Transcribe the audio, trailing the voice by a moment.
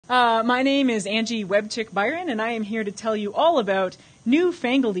My name is Angie Webchick Byron, and I am here to tell you all about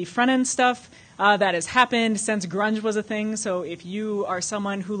newfangeldy front-end stuff that has happened since grunge was a thing. So if you are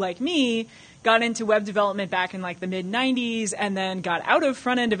someone who, like me, got into web development back in like the mid-90s and then got out of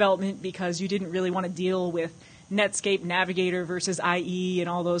front-end development because you didn't really want to deal with Netscape Navigator versus IE and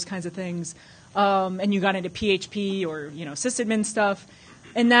all those kinds of things, and you got into PHP or sysadmin stuff,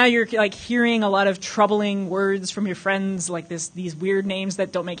 and now you're like hearing a lot of troubling words from your friends, like these weird names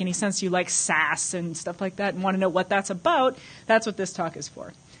that don't make any sense to you, like SASS and stuff like that, and want to know what that's about. That's what this talk is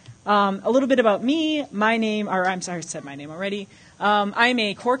for. A little bit about me. I said my name already. I'm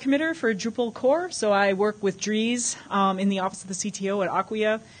a core committer for Drupal core, so I work with Dries in the office of the CTO at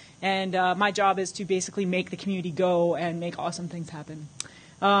Acquia, and my job is to basically make the community go and make awesome things happen.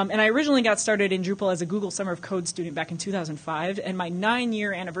 And I originally got started in Drupal as a Google Summer of Code student back in 2005, and my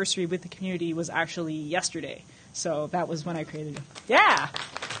 9-year anniversary with the community was actually yesterday. So that was when I created it. Yeah!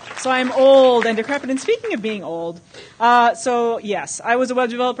 So I'm old and decrepit. And speaking of being old, so yes, I was a web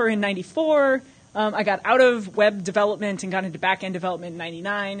developer in 94. I got out of web development and got into back-end development in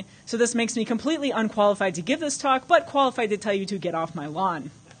 99. So this makes me completely unqualified to give this talk, but qualified to tell you to get off my lawn.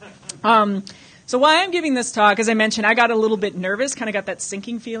 So why I'm giving this talk, as I mentioned, I got a little bit nervous, kind of got that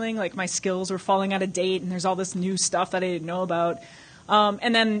sinking feeling, like my skills were falling out of date and there's all this new stuff that I didn't know about.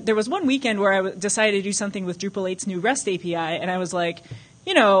 And then there was one weekend where I decided to do something with Drupal 8's new REST API, and I was like,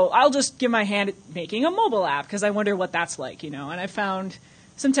 I'll just give my hand at making a mobile app because I wonder what that's like, And I found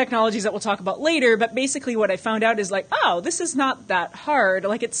some technologies that we'll talk about later, but basically what I found out is like, oh, this is not that hard.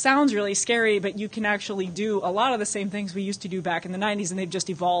 Like, it sounds really scary, but you can actually do a lot of the same things we used to do back in the 90s, and they've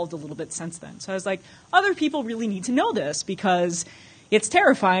just evolved a little bit since then. So I was like, other people really need to know this because it's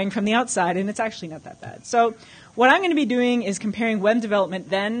terrifying from the outside, and it's actually not that bad. So what I'm going to be doing is comparing web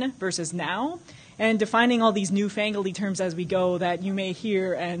development then versus now, and defining all these newfangeldy terms as we go that you may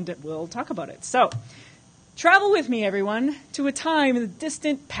hear, and we'll talk about it. So travel with me, everyone, to a time in the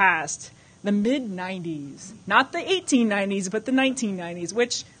distant past, the mid-90s. Not the 1890s, but the 1990s,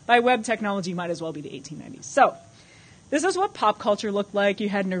 which by web technology might as well be the 1890s. So this is what pop culture looked like. You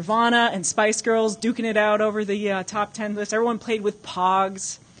had Nirvana and Spice Girls duking it out over the top 10 list. Everyone played with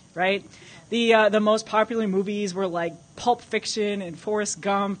Pogs, right? The most popular movies were like Pulp Fiction and Forrest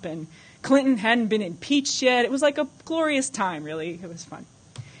Gump, and Clinton hadn't been impeached yet. It was like a glorious time, really. It was fun.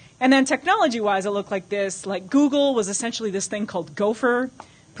 And then technology-wise, it looked like this. Like Google was essentially this thing called Gopher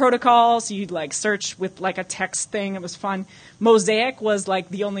protocol. So you'd like search with like a text thing. It was fun. Mosaic was like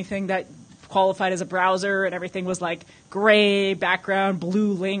the only thing that qualified as a browser, and everything was like gray background,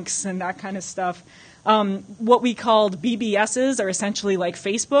 blue links, and that kind of stuff. What we called BBSs are essentially like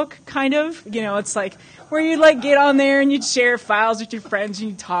Facebook, kind of. It's like where you'd like get on there and you'd share files with your friends and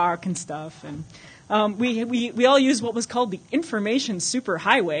you'd talk and stuff. And we all used what was called the information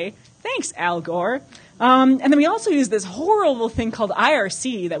superhighway. Thanks, Al Gore. And then we also used this horrible thing called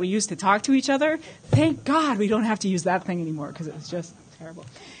IRC that we used to talk to each other. Thank God we don't have to use that thing anymore because it was just terrible.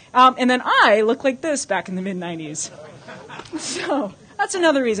 And then I looked like this back in the mid-90s. So that's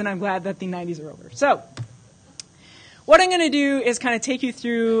another reason I'm glad that the 90s are over. So what I'm going to do is kind of take you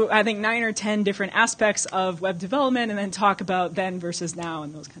through, I think, 9 or 10 different aspects of web development and then talk about then versus now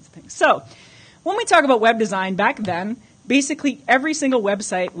and those kinds of things. So when we talk about web design back then, basically every single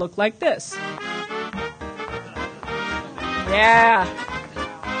website looked like this. Yeah.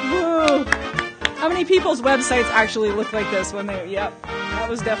 Woo. How many people's websites actually look like this when they, yep, that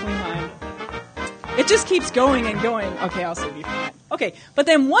was definitely mine. It just keeps going and going. Okay, I'll save you from that. Okay, but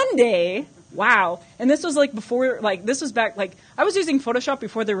then one day, wow, and this was like before, like this was back, like I was using Photoshop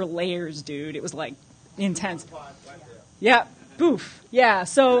before there were layers, dude. It was like intense. Yeah, boof. Yeah,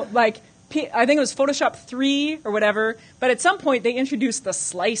 so like I think it was Photoshop 3 or whatever, but at some point they introduced the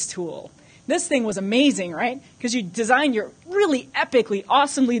slice tool. This thing was amazing, right? Because you design your really epically,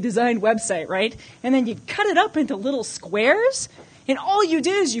 awesomely designed website, right? And then you cut it up into little squares, and all you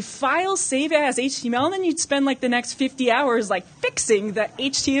did is you file, save as HTML, and then you'd spend like the next 50 hours like fixing that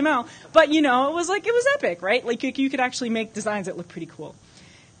HTML. But it was epic, right? Like you could actually make designs that look pretty cool.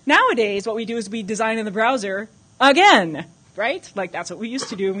 Nowadays, what we do is we design in the browser again, right? Like that's what we used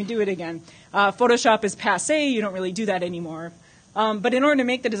to do, and we do it again. Photoshop is passé. You don't really do that anymore. But in order to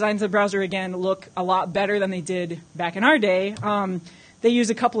make the designs of the browser again look a lot better than they did back in our day, they use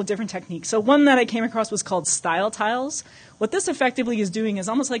a couple of different techniques. So one that I came across was called style tiles, What this effectively is doing is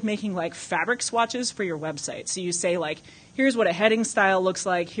almost like making like fabric swatches for your website. So you say like, here's what a heading style looks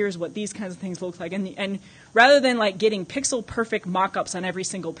like, here's what these kinds of things look like, and rather than like getting pixel perfect mock-ups on every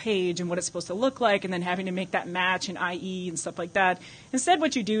single page and what it's supposed to look like and then having to make that match in IE and stuff like that, instead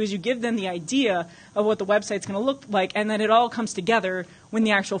what you do is you give them the idea of what the website's going to look like, and then it all comes together when the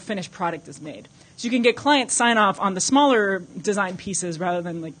actual finished product is made. So you can get client sign-off on the smaller design pieces rather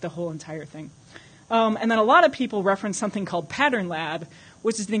than like the whole entire thing. And then a lot of people reference something called Pattern Lab,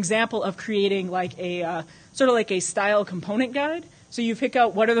 which is an example of creating like a sort of like a style component guide. So you pick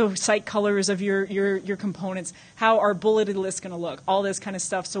out what are the site colors of your components, how are bulleted lists going to look, all this kind of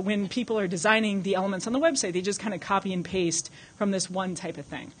stuff. So when people are designing the elements on the website, they just kind of copy and paste from this one type of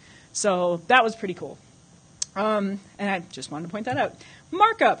thing. So that was pretty cool. And I just wanted to point that out.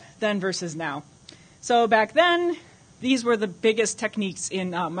 Markup then versus now. So back then, these were the biggest techniques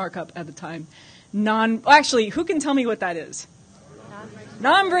in markup at the time. Actually, who can tell me what that is?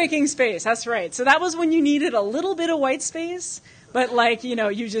 Non-breaking space, that's right. So that was when you needed a little bit of white space, but like, you know,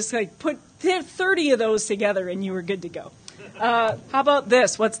 you just like put 30 of those together and you were good to go. How about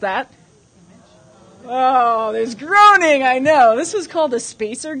this? What's that? Oh, there's groaning, I know. This was called a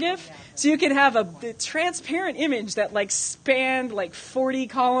spacer GIF. So you could have a transparent image that like spanned like 40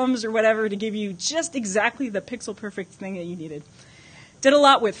 columns or whatever to give you just exactly the pixel perfect thing that you needed. Did a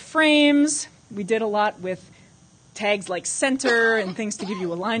lot with frames. We did a lot with tags like center and things to give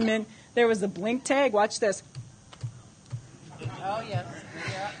you alignment. There was the blink tag. Watch this. Oh, yes.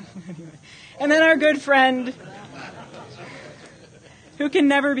 Yeah. And then our good friend, who can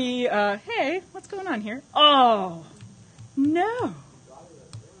never be, hey, what's going on here? Oh, no.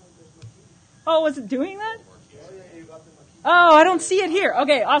 Oh, was it doing that? Oh, I don't see it here.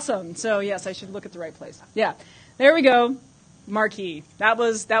 Okay, awesome. So, yes, I should look at the right place. Yeah, there we go. Marquee. That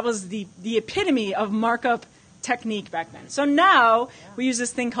was the epitome of markup technique back then. So now we use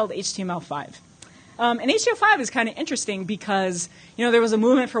this thing called HTML5. And HTML5 is kind of interesting because, you know, there was a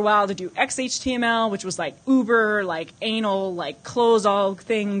movement for a while to do XHTML, which was like uber, like anal, like close all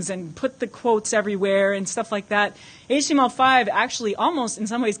things and put the quotes everywhere and stuff like that. HTML5 actually almost in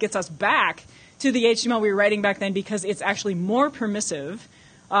some ways gets us back to the HTML we were writing back then because it's actually more permissive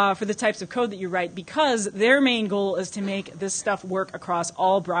for the types of code that you write because their main goal is to make this stuff work across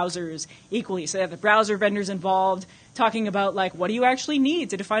all browsers equally. So they have the browser vendors involved talking about, like, what do you actually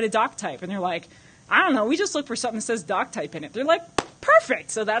need to define a doc type? And they're like, I don't know, we just look for something that says doc type in it. They're like,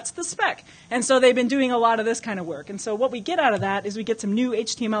 perfect, so that's the spec. And so they've been doing a lot of this kind of work. And so what we get out of that is we get some new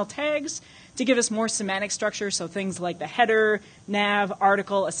HTML tags to give us more semantic structure, so things like the header, nav,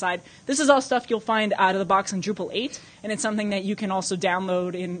 article, aside. This is all stuff you'll find out of the box in Drupal 8, and it's something that you can also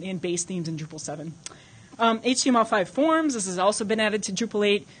download in base themes in Drupal 7. HTML5 forms, this has also been added to Drupal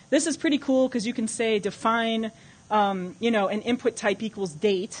 8. This is pretty cool because you can say define an input type equals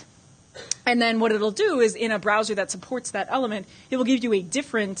date. And then what it'll do is in a browser that supports that element, it will give you a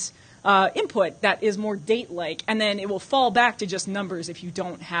different input that is more date-like, and then it will fall back to just numbers if you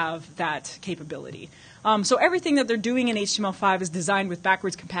don't have that capability. So everything that they're doing in HTML5 is designed with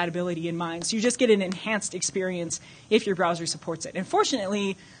backwards compatibility in mind. So you just get an enhanced experience if your browser supports it. And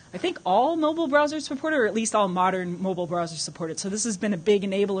fortunately, I think all mobile browsers support it, or at least all modern mobile browsers support it. So this has been a big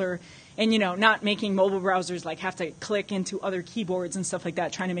enabler, and not making mobile browsers like have to click into other keyboards and stuff like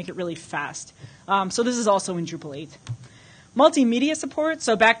that, trying to make it really fast. So this is also in Drupal 8. Multimedia support.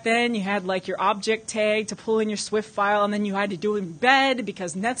 So back then you had like your object tag to pull in your Swift file, and then you had to do embed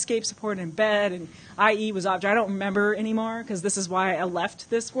because Netscape supported embed, and IE was object. I don't remember anymore because this is why I left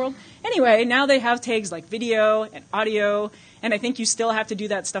this world. Anyway, now they have tags like video and audio, and I think you still have to do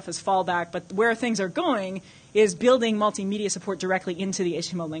that stuff as fallback, but where things are going is building multimedia support directly into the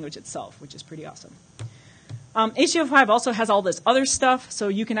HTML language itself, which is pretty awesome. HTML5 also has all this other stuff, so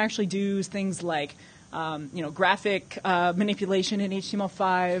you can actually do things like graphic manipulation in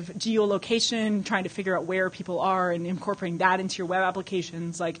HTML5, geolocation, trying to figure out where people are and incorporating that into your web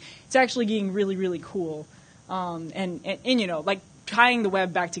applications. Like, it's actually getting really, really cool. And tying the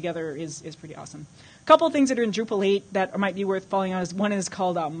web back together is pretty awesome. A couple of things that are in Drupal 8 that might be worth following on is one is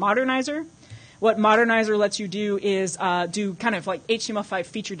called Modernizer. What Modernizer lets you do is do kind of like HTML5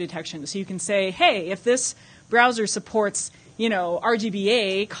 feature detection. So you can say, hey, if this browser supports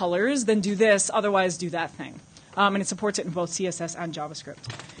RGBA colors, then do this, otherwise do that thing. And it supports it in both CSS and JavaScript.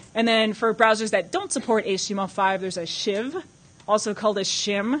 And then for browsers that don't support HTML5, there's a shiv, also called a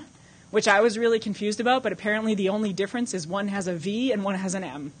shim, which I was really confused about, but apparently the only difference is one has a V and one has an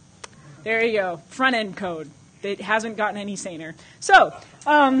M. There you go, front-end code. It hasn't gotten any saner. So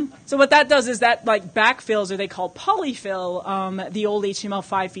what that does is that like backfills, or they call polyfill, the old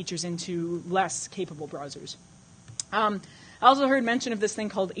HTML5 features into less capable browsers. I also heard mention of this thing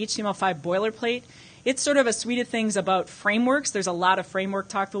called HTML5 boilerplate. It's sort of a suite of things about frameworks. There's a lot of framework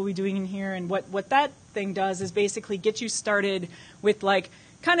talk that we'll be doing in here, and what that thing does is basically get you started with like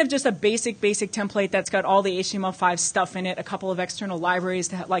kind of just a basic template that's got all the HTML5 stuff in it, a couple of external libraries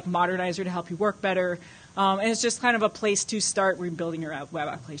to like Modernizer to help you work better. And it's just kind of a place to start rebuilding your web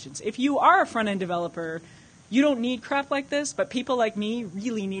applications. If you are a front-end developer, you don't need crap like this, but people like me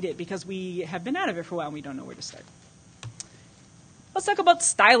really need it because we have been out of it for a while and we don't know where to start. Let's talk about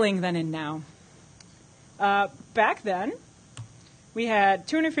styling then and now. Back then, we had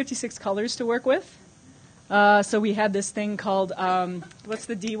 256 colors to work with. So we had this thing called, what's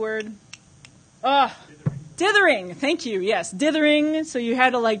the D word? Dithering. Thank you. Yes, dithering. So you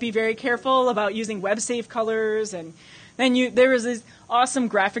had to like be very careful about using web-safe colors, and then there was these awesome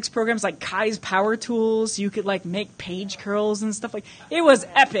graphics programs like Kai's Power Tools. You could like make page curls and stuff like. It was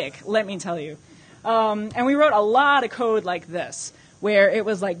epic, let me tell you. And we wrote a lot of code like this, where it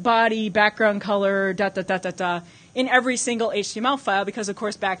was like body, background color, in every single HTML file, because of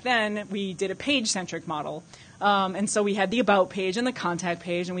course back then we did a page-centric model. And so we had the about page and the contact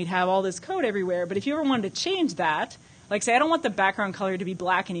page, and we'd have all this code everywhere. But if you ever wanted to change that, like say I don't want the background color to be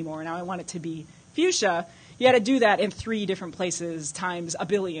black anymore, now I want it to be fuchsia, you had to do that in 3 different places times a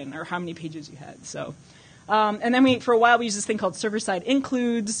billion, or how many pages you had. So, and then for a while we used this thing called server-side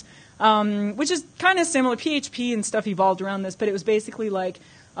includes, which is kind of similar. PHP and stuff evolved around this, but it was basically like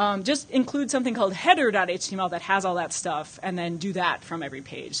just include something called header.html that has all that stuff, and then do that from every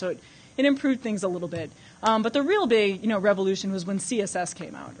page. So it improved things a little bit. But the real big, revolution was when CSS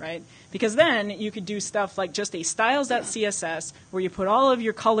came out, right? Because then you could do stuff like just a styles.css where you put all of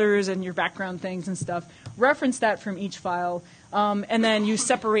your colors and your background things and stuff, reference that from each file, and then you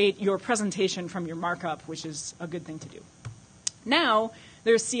separate your presentation from your markup, which is a good thing to do. Now,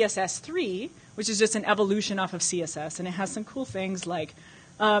 there's CSS3, which is just an evolution off of CSS, and it has some cool things like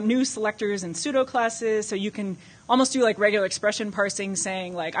new selectors and pseudo classes, so you can almost do like regular expression parsing,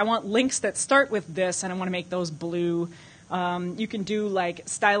 saying like I want links that start with this and I want to make those blue. You can do like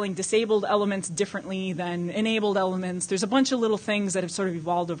styling disabled elements differently than enabled elements. There's a bunch of little things that have sort of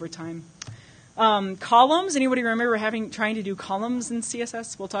evolved over time. Columns, anybody remember trying to do columns in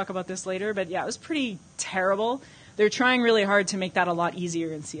CSS? We'll talk about this later, but yeah, it was pretty terrible. They're trying really hard to make that a lot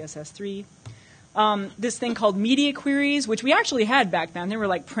easier in CSS3. This thing called media queries, which we actually had back then. They were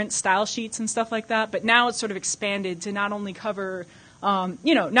like print style sheets and stuff like that. But now it's sort of expanded to not only cover,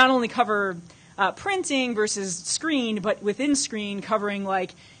 printing versus screen, but within screen covering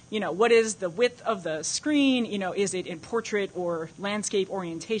like, what is the width of the screen? Is it in portrait or landscape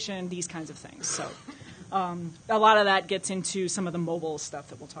orientation? These kinds of things. So a lot of that gets into some of the mobile stuff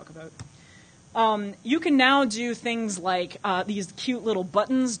that we'll talk about. You can now do things like these cute little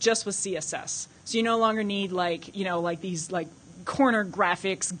buttons just with CSS. So you no longer need like these like corner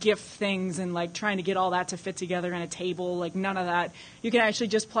graphics, GIF things, and like trying to get all that to fit together in a table. Like none of that. You can actually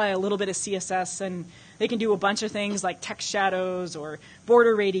just apply a little bit of CSS, and they can do a bunch of things like text shadows or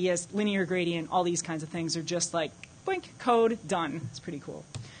border radius, linear gradient. All these kinds of things are just like boink, code, done. It's pretty cool.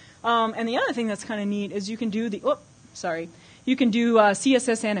 And the other thing that's kind of neat is you can do you can do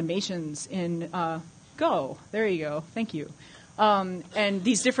CSS animations in Go. There you go. Thank you. And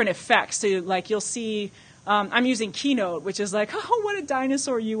these different effects. So, like, you'll see, I'm using Keynote, which is like, oh, what a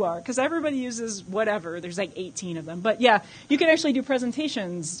dinosaur you are. Because everybody uses whatever. There's like 18 of them. But, yeah, you can actually do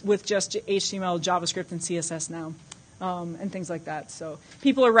presentations with just HTML, JavaScript, and CSS now. And things like that. So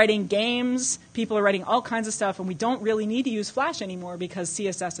people are writing games. People are writing all kinds of stuff. And we don't really need to use Flash anymore because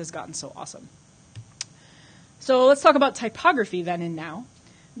CSS has gotten so awesome. So let's talk about typography then and now.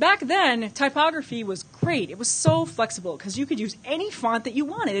 Back then, typography was great. It was so flexible because you could use any font that you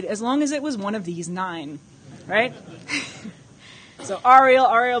wanted as long as it was one of these 9, right? So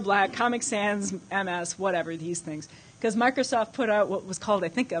Arial Black, Comic Sans, MS, whatever, these things. Because Microsoft put out what was called, I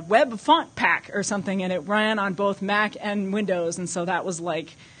think, a web font pack or something, and it ran on both Mac and Windows, and so that was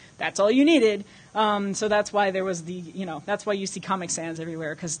like, that's all you needed. So that's why there was that's why you see Comic Sans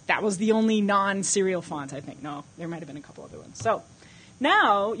everywhere, because that was the only non-serial font, I think. No, there might have been a couple other ones. So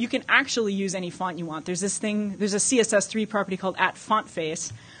now you can actually use any font you want. There's a CSS3 property called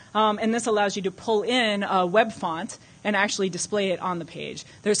 @fontface, and this allows you to pull in a web font and actually display it on the page.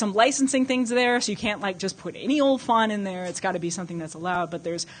 There's some licensing things there, so you can't like just put any old font in there. It's got to be something that's allowed, but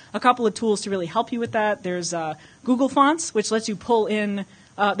there's a couple of tools to really help you with that. There's Google Fonts, which lets you pull in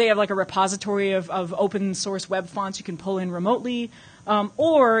they have like a repository of open source web fonts you can pull in remotely.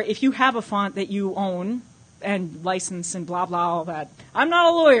 Or if you have a font that you own and license and blah, blah, all that. I'm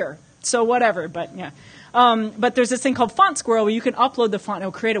not a lawyer, so whatever, but yeah. But there's this thing called Font Squirrel where you can upload the font and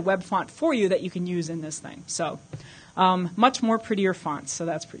it'll create a web font for you that you can use in this thing. So Much more prettier fonts, so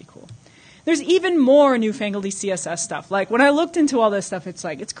that's pretty cool. There's even more newfangledy CSS stuff. Like, when I looked into all this stuff,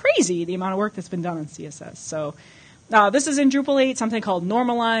 it's crazy the amount of work that's been done on CSS. So this is in Drupal 8, something called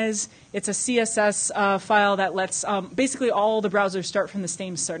normalize. It's a CSS file that lets basically all the browsers start from the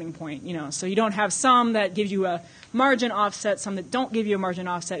same starting point. So you don't have some that give you a margin offset, some that don't give you a margin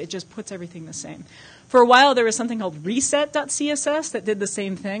offset. It just puts everything the same. For a while, there was something called reset.css that did the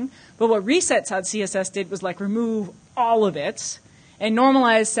same thing. But what reset.css did was remove all of it. And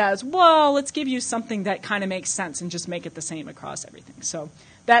normalize says, well, let's give you something that kind of makes sense and just make it the same across everything. So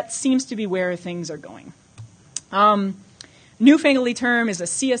that seems to be where things are going. Newfangledy term is a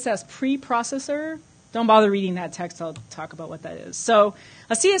CSS preprocessor. Don't bother reading that text. I'll talk about what that is. So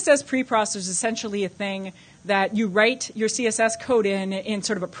a CSS preprocessor is essentially a thing that you write your CSS code in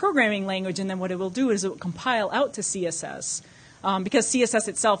sort of a programming language, and then what it will do is it will compile out to CSS. Because CSS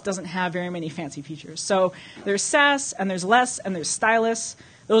itself doesn't have very many fancy features. So there's SASS, and there's less, and there's stylus.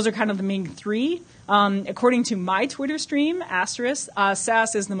 Those are kind of the main three. According to my Twitter stream,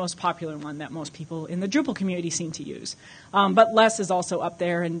 SASS is the most popular one that most people in the Drupal community seem to use. But less is also up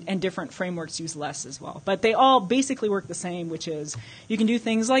there, and different frameworks use less as well. But they all basically work the same, which is you can do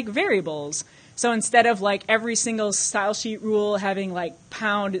things like variables. So instead of every single style sheet rule having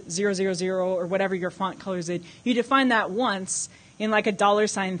 #000 or whatever your font colors it, you define that once in a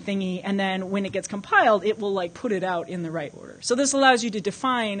 $sign thingy, and then when it gets compiled, it will put it out in the right order. So this allows you to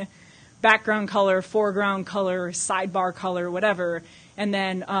define background color, foreground color, sidebar color, whatever, and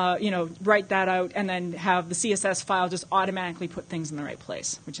then write that out, and then have the CSS file just automatically put things in the right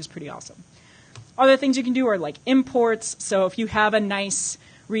place, which is pretty awesome. Other things you can do are imports. So if you have a nice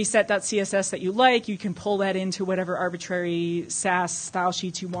reset.css that you like, you can pull that into whatever arbitrary SASS style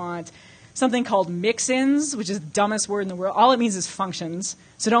sheets you want. Something called mix-ins, which is the dumbest word in the world. All it means is functions.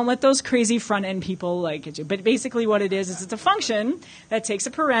 So don't let those crazy front-end people get you. But basically what it is it's a function that takes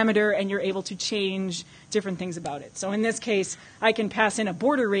a parameter, and you're able to change different things about it. So in this case, I can pass in a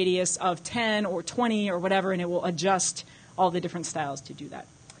border radius of 10 or 20 or whatever, and it will adjust all the different styles to do that.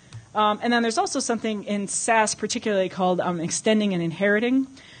 And then there's also something in SASS particularly called extending and inheriting.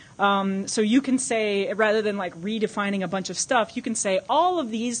 So you can say, rather than redefining a bunch of stuff, you can say all of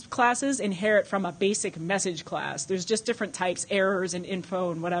these classes inherit from a basic message class. There's just different types, errors and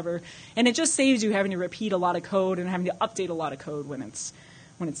info and whatever. And it just saves you having to repeat a lot of code and having to update a lot of code when it's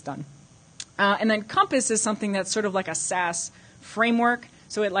done. And then Compass is something that's sort of like a SASS framework.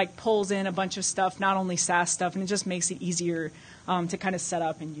 So it pulls in a bunch of stuff, not only SASS stuff, and it just makes it easier to kind of set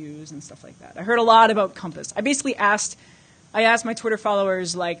up and use and stuff like that. I heard a lot about Compass. I asked my Twitter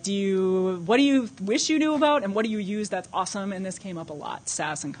followers, what do you wish you knew about, and what do you use that's awesome? And this came up a lot,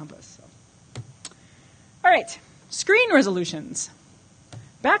 SASS and Compass. So. All right, screen resolutions.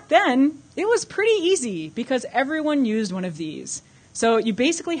 Back then, it was pretty easy because everyone used one of these. So you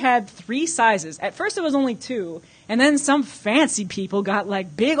basically had 3 sizes. At first, it was only 2, and then some fancy people got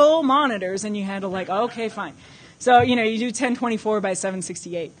big old monitors, and you had to okay, fine. So you do 1024 by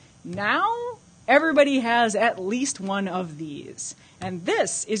 768. Now, everybody has at least one of these. And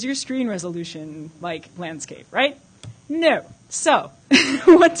this is your screen resolution, landscape, right? No. So,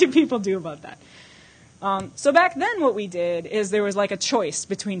 what do people do about that? So back then what we did is there was a choice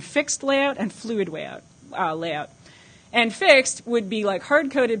between fixed layout and fluid layout. And fixed would be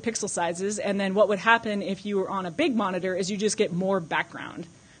hard-coded pixel sizes, and then what would happen if you were on a big monitor is you just get more background.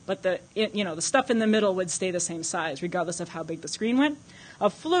 But the stuff in the middle would stay the same size, regardless of how big the screen went. A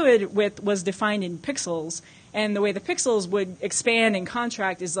fluid width was defined in pixels, and the way the pixels would expand and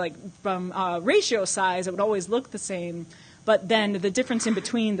contract is from ratio size, it would always look the same, but then the difference in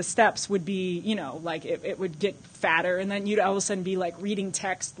between the steps would be, it would get fatter, and then you'd all of a sudden be reading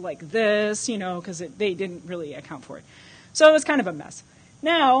text like this, because they didn't really account for it. So it was kind of a mess.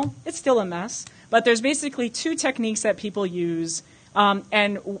 Now, it's still a mess, but there's basically 2 techniques that people use.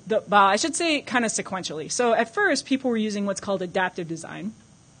 I should say kind of sequentially. So at first, people were using what's called adaptive design.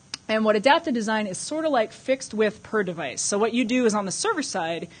 And what adaptive design is sort of like fixed width per device. So what you do is on the server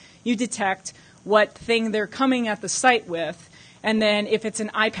side, you detect what thing they're coming at the site with. And then if it's an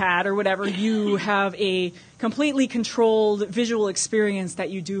iPad or whatever, you have a completely controlled visual experience that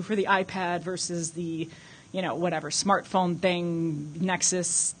you do for the iPad versus the, whatever, smartphone thing,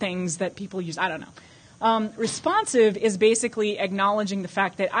 Nexus things that people use. I don't know. Responsive is basically acknowledging the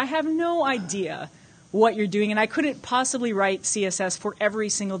fact that I have no idea what you're doing, and I couldn't possibly write CSS for every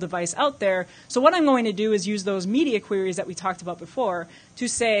single device out there. So what I'm going to do is use those media queries that we talked about before to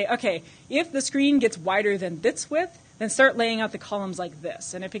say, okay, if the screen gets wider than this width, then start laying out the columns like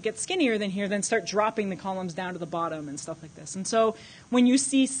this. And if it gets skinnier than here, then start dropping the columns down to the bottom and stuff like this. And so when you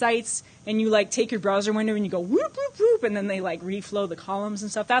see sites and you like take your browser window and you go whoop, whoop, whoop, and then they like reflow the columns and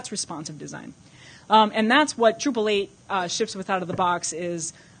stuff, that's responsive design. And that's what Drupal 8 ships with out of the box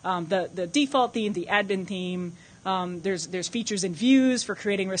is the default theme, the admin theme. There's features and views for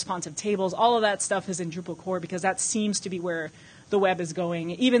creating responsive tables. All of that stuff is in Drupal core because that seems to be where the web is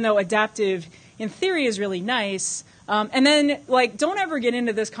going, even though adaptive in theory is really nice. And then, like, don't ever get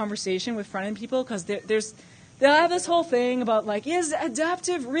into this conversation with front-end people because they'll have this whole thing about, like, is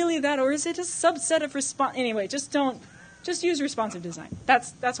adaptive really that, or is it a subset of response? Anyway, just use responsive design.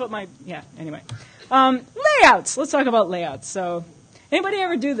 That's what anyway. Layouts. Let's talk about layouts. So, anybody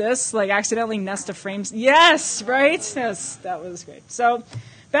ever do this, like accidentally nest a frame? Yes, right? Yes, that was great. So,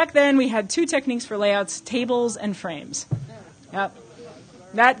 back then we had two techniques for layouts, tables and frames. Yep.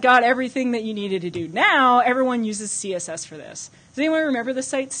 That got everything that you needed to do. Now, everyone uses CSS for this. Does anyone remember the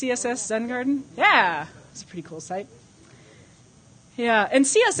site CSS Zen Garden? Yeah, it's a pretty cool site. Yeah, and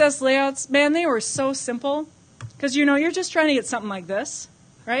CSS layouts, man, they were so simple. Because, you're just trying to get something like this,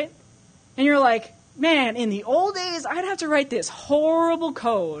 right? And you're like, man, in the old days, I'd have to write this horrible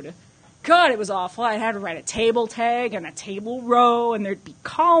code. God, it was awful. I had to write a table tag and a table row, and there'd be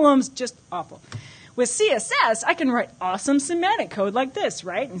columns, just awful. With CSS, I can write awesome semantic code like this,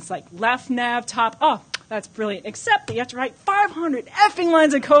 right? And it's like left nav, top. Oh, that's brilliant. Except that you have to write 500 effing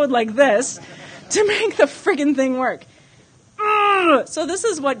lines of code like this to make the friggin' thing work. So this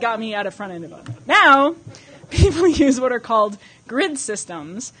is what got me out of front-end development. Now, people use what are called grid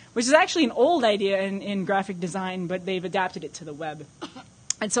systems, which is actually an old idea in graphic design, but they've adapted it to the web.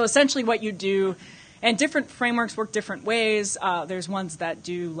 And so essentially what you do, and different frameworks work different ways. There's ones that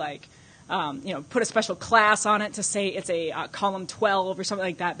do like, put a special class on it to say it's a column 12 or something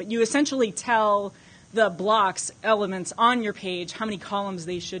like that. But you essentially tell the blocks, elements on your page, how many columns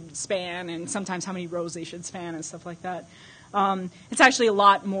they should span and sometimes how many rows they should span and stuff like that. It's actually a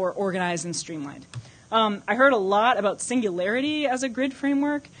lot more organized and streamlined. I heard a lot about Singularity as a grid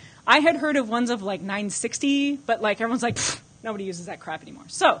framework. I had heard of ones of like 960, but like everyone's like, nobody uses that crap anymore.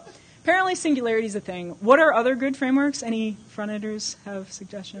 So apparently Singularity is a thing. What are other grid frameworks? Any front-enders have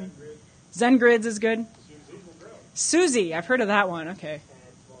suggestions? ZenGrids is good. Suzy, I've heard of that one. Okay.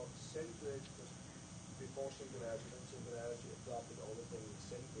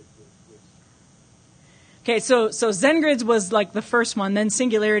 Okay, so ZenGrids was like the first one. Then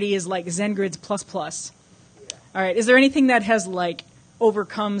Singularity is like ZenGrids plus plus. All right. Is there anything that has like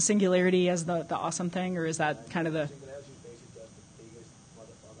overcome Singularity as the awesome thing, or is that kind of the?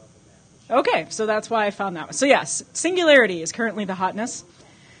 Okay, so that's why I found that one. So yes, Singularity is currently the hotness.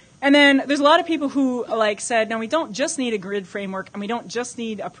 And then there's a lot of people who like said, no, we don't just need a grid framework, and we don't just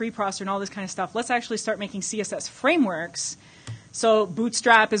need a preprocessor and all this kind of stuff. Let's actually start making CSS frameworks. So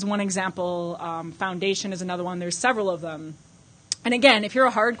Bootstrap is one example. Foundation is another one. There's several of them. And again, if you're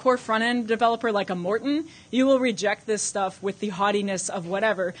a hardcore front-end developer like a Morton, you will reject this stuff with the haughtiness of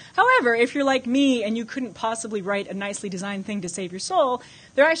whatever. However, if you're like me and you couldn't possibly write a nicely designed thing to save your soul,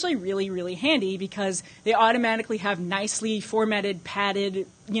 they're actually really, really handy because they automatically have nicely formatted, padded,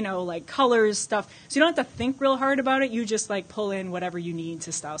 like colors, stuff. So you don't have to think real hard about it. You just like pull in whatever you need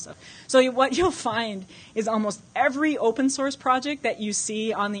to style stuff. So what you'll find is almost every open source project that you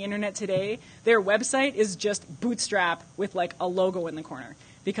see on the internet today, their website is just Bootstrap with like a logo in the corner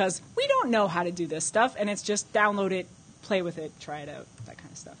because we don't know how to do this stuff, and it's just download it, play with it, try it out, that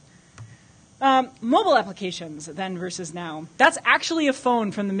kind of stuff. Mobile applications then versus now. That's actually a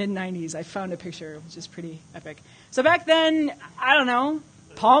phone from the mid-90s. I found a picture, which is pretty epic. So back then, I don't know,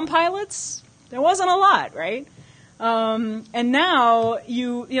 Palm Pilots? There wasn't a lot, right? And now,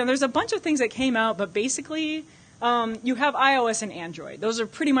 there's a bunch of things that came out, but basically you have iOS and Android. Those are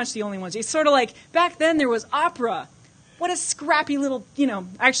pretty much the only ones. It's sort of like, back then there was Opera. What a scrappy little,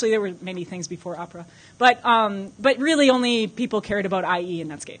 actually there were many things before Opera. But really only people cared about IE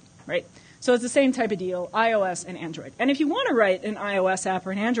and Netscape, right? So it's the same type of deal, iOS and Android. And if you want to write an iOS app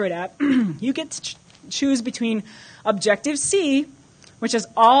or an Android app, you get to choose between Objective-C, which is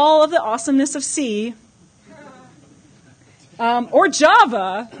all of the awesomeness of C, or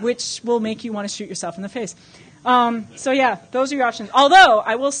Java, which will make you want to shoot yourself in the face. So yeah, those are your options. Although,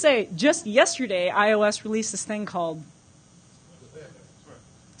 I will say, just yesterday, iOS released this thing called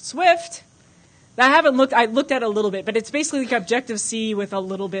Swift. I looked at it a little bit, but it's basically like Objective-C with a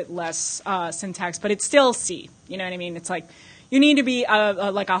little bit less syntax, but it's still C. You know what I mean? It's like, you need to be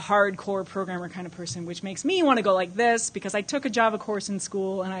like a hardcore programmer kind of person, which makes me want to go like this because I took a Java course in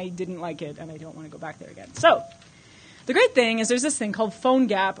school and I didn't like it and I don't want to go back there again. So The great thing is there's this thing called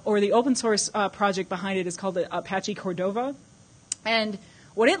PhoneGap, or the open source project behind it is called the Apache Cordova. And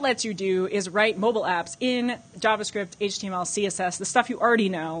what it lets you do is write mobile apps in JavaScript, HTML, CSS, the stuff you already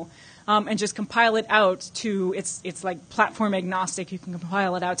know, and just compile it out to, it's like platform agnostic. You can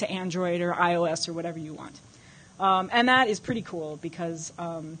compile it out to Android or iOS or whatever you want. And that is pretty cool because,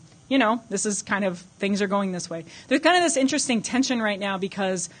 this is kind of, things are going this way. There's kind of this interesting tension right now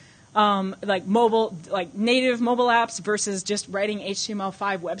because native mobile apps versus just writing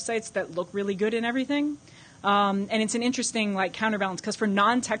HTML5 websites that look really good and everything. And it's an interesting counterbalance because for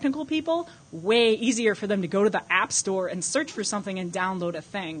non-technical people, way easier for them to go to the App Store and search for something and download a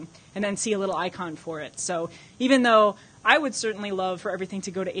thing and then see a little icon for it. So even though I would certainly love for everything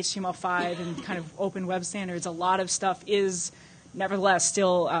to go to HTML5 and kind of open web standards, a lot of stuff is nevertheless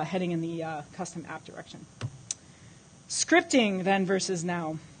still heading in the custom app direction. Scripting then versus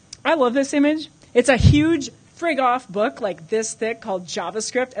now. I love this image. It's a huge frig-off book like this thick called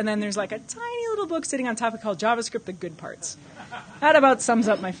JavaScript, and then there's like a tiny little book sitting on top of it called JavaScript, the good parts. That about sums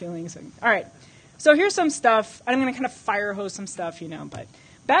up my feelings. All right, so here's some stuff. I'm going to kind of fire hose some stuff, but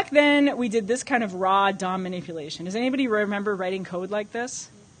back then we did this kind of raw DOM manipulation. Does anybody remember writing code like this?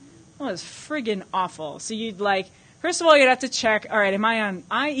 Oh, it was friggin' awful. So you'd first of all, you'd have to check, all right, am I on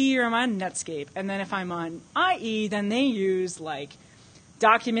IE or am I on Netscape? And then if I'm on IE, then they use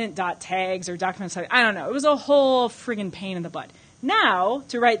document.tags or documents. I don't know. It was a whole friggin' pain in the butt. Now,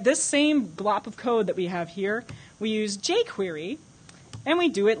 to write this same glop of code that we have here, we use jQuery, and we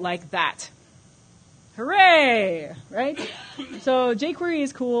do it like that. Hooray! Right? So jQuery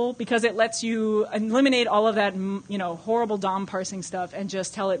is cool because it lets you eliminate all of that, horrible DOM parsing stuff and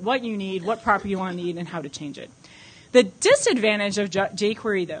just tell it what you need, what property you want to need, and how to change it. The disadvantage of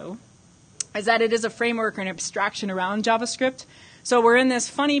jQuery, though, is that it is a framework or an abstraction around JavaScript. So we're in this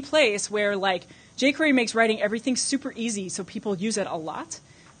funny place where jQuery makes writing everything super easy, so people use it a lot.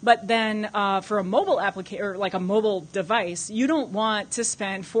 But then for a mobile application or a mobile device, you don't want to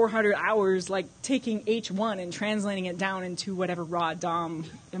spend 400 hours taking H1 and translating it down into whatever raw DOM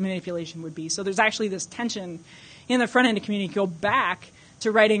manipulation would be. So there's actually this tension in the front end community to go back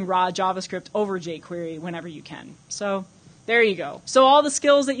to writing raw JavaScript over jQuery whenever you can. So there you go. So all the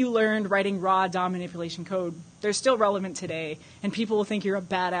skills that you learned writing raw DOM manipulation code, they're still relevant today, and people will think you're a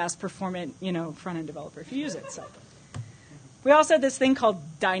badass, performant, front-end developer if you use it. So we also had this thing called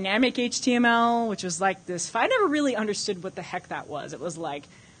dynamic HTML, which was this. I never really understood what the heck that was. It was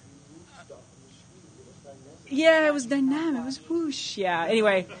yeah, it was dynamic. It was whoosh. Yeah.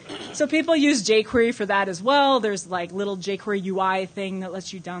 Anyway, so people use jQuery for that as well. There's little jQuery UI thing that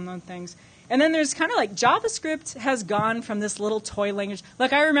lets you download things. And then there's kind of JavaScript has gone from this little toy language.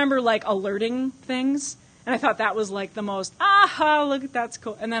 I remember alerting things, and I thought that was the most, look, that's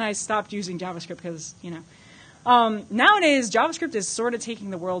cool. And then I stopped using JavaScript because, nowadays JavaScript is sort of taking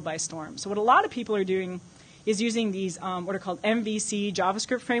the world by storm. So what a lot of people are doing is using these what are called MVC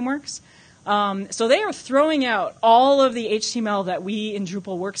JavaScript frameworks. So they are throwing out all of the HTML that we in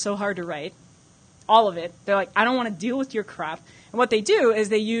Drupal work so hard to write, all of it. They're I don't want to deal with your crap. And what they do is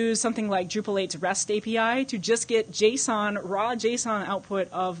they use something like Drupal 8's REST API to just get raw JSON output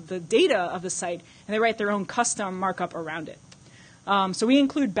of the data of the site, and they write their own custom markup around it. So we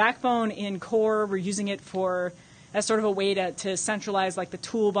include Backbone in core. We're using it as sort of a way to centralize the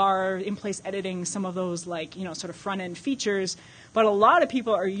toolbar, in-place editing, some of those sort of front-end features. But a lot of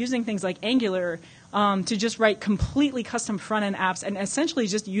people are using things like Angular to just write completely custom front-end apps and essentially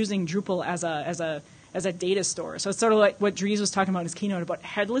just using Drupal as a data store. So it's sort of like what Dries was talking about in his keynote about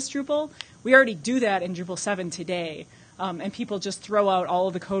headless Drupal. We already do that in Drupal 7 today. And people just throw out all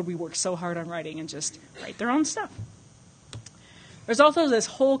of the code we work so hard on writing and just write their own stuff. There's also this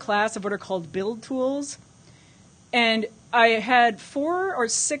whole class of what are called build tools. And I had 4 or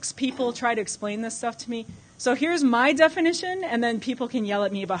 6 people try to explain this stuff to me. So here's my definition, and then people can yell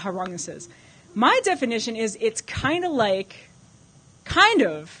at me about how wrong this is. My definition is it's kind of like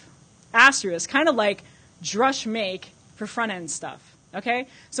drush make for front-end stuff, okay?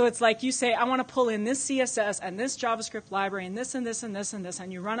 So it's you say, I want to pull in this CSS and this JavaScript library and this and this and this and this,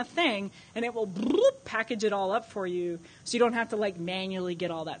 and you run a thing, and it will package it all up for you so you don't have to manually get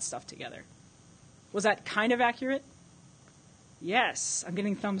all that stuff together. Was that kind of accurate? Yes, I'm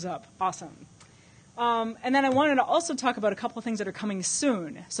getting thumbs up. Awesome. And then I wanted to also talk about a couple of things that are coming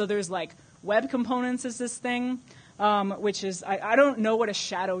soon. So there's web components is this thing, which is, I don't know what a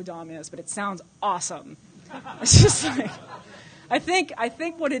shadow DOM is, but it sounds awesome. It's just I think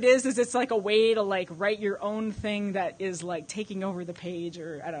what it is it's a way to write your own thing that is taking over the page,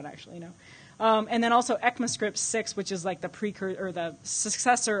 or I don't actually know. And then also ECMAScript 6, which is the precursor or the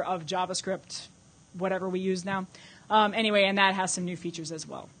successor of JavaScript, whatever we use now. Anyway, and that has some new features as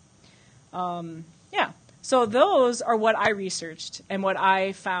well. Yeah. So those are what I researched and what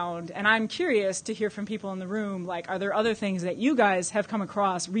I found, and I'm curious to hear from people in the room, like, are there other things that you guys have come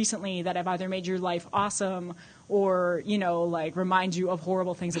across recently that have either made your life awesome or, like, remind you of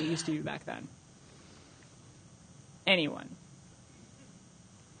horrible things that you used to do back then? Anyone?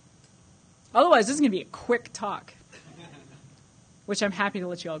 Otherwise, this is going to be a quick talk, which I'm happy to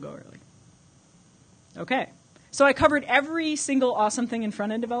let you all go early. Okay. So I covered every single awesome thing in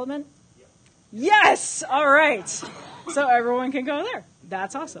front-end development? Yes! All right. So everyone can go there.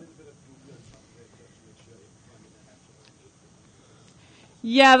 That's awesome.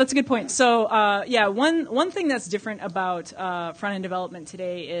 Yeah, that's a good point. So, one thing that's different about front-end development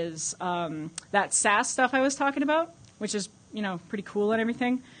today is that SASS stuff I was talking about, which is, pretty cool and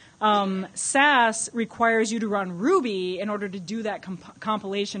everything. SASS requires you to run Ruby in order to do that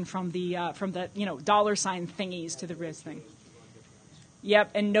compilation from the $ thingies to the RIS thing.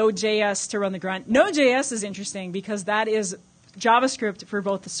 Yep, and Node.js to run the grunt. Node.js is interesting because that is JavaScript for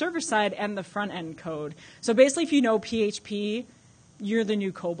both the server side and the front end code. So basically, if you know PHP, you're the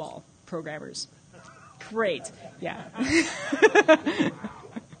new COBOL programmers. Great, yeah.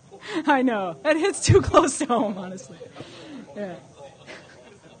 I know that hits too close to home, honestly. Yeah.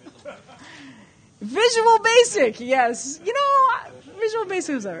 Visual Basic, yes. Visual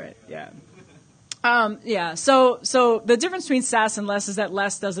Basic is all right, yeah. So the difference between SASS and Less is that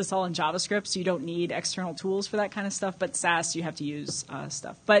Less does this all in JavaScript, so you don't need external tools for that kind of stuff, but SASS, you have to use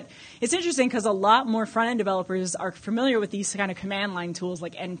stuff. But it's interesting because a lot more front-end developers are familiar with these kind of command line tools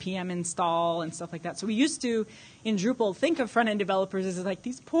like npm install and stuff like that. So we used to, in Drupal, think of front-end developers as like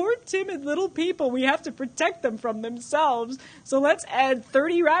these poor, timid little people. We have to protect them from themselves. So let's add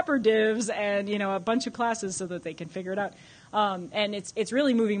 30 wrapper divs and, a bunch of classes so that they can figure it out. And it's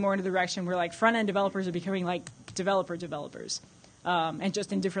really moving more into the direction where like front-end developers are becoming like developers, and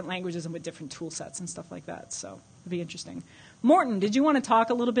just in different languages and with different tool sets and stuff like that. So it'll be interesting. Morton, did you want to talk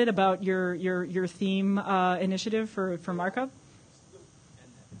a little bit about your theme initiative for markup?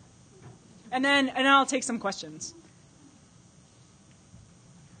 And I'll take some questions.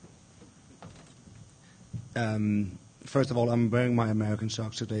 First of all, I'm wearing my American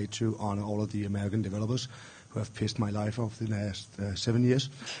socks today to honor all of the American developers who have pissed my life off the last 7 years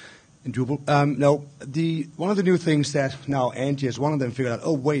in Drupal. One of the new things that now Angie has one of them figured out,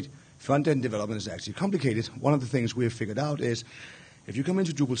 oh, wait, front-end development is actually complicated. One of the things we have figured out is if you come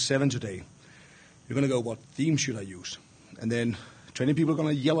into Drupal 7 today, you're going to go, what theme should I use? And then 20 people are going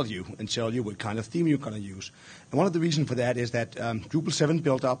to yell at you and tell you what kind of theme you're going to use. And one of the reasons for that is that Drupal 7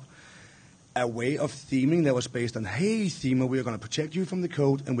 built up a way of theming that was based on, hey, themer, we're going to protect you from the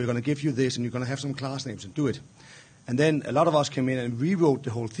code, and we're going to give you this, and you're going to have some class names and do it. And then a lot of us came in and rewrote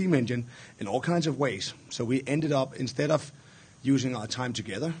the whole theme engine in all kinds of ways. So we ended up, instead of using our time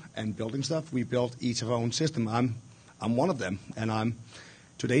together and building stuff, we built each of our own system. I'm one of them, and I'm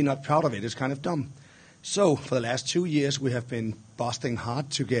today not proud of it. It's kind of dumb. So for the last 2 years, we have been busting hard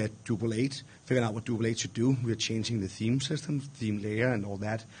to get Drupal 8, figuring out what Drupal 8 should do. We're changing the theme system, theme layer, and all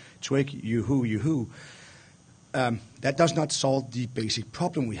that. Twig, yoo-hoo. That does not solve the basic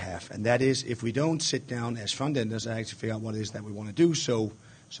problem we have, and that is if we don't sit down as front-enders and actually figure out what it is that we want to do. So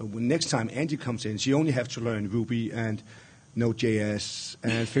when next time Angie comes in, she only has to learn Ruby and Node.js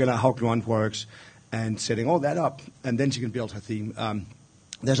and figure out how grunt works and setting all that up, and then she can build her theme.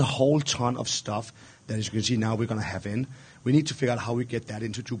 There's a whole ton of stuff that, as you can see now, we're going to have in. We need to figure out how we get that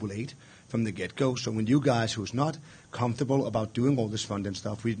into Drupal 8 from the get-go. So when you guys who's not comfortable about doing all this front-end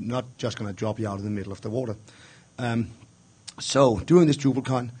stuff, we're not just going to drop you out in the middle of the water. So during this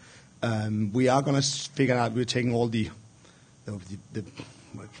DrupalCon, we are going to figure out, we're taking all the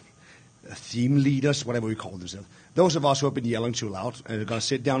theme leaders, whatever we call themselves, those of us who have been yelling too loud, and we're going to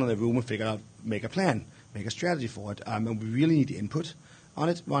sit down in the room and figure out, make a plan, make a strategy for it. And we really need input on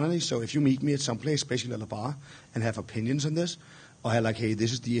it, honestly. So if you meet me at some place, especially at a bar, and have opinions on this, or have like, hey,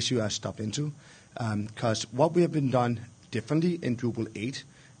 this is the issue I stopped into, because what we have been done differently in Drupal 8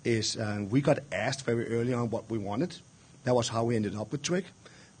 is we got asked very early on what we wanted. That was how we ended up with Twig.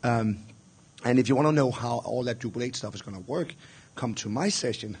 And if you want to know how all that Drupal 8 stuff is going to work, come to my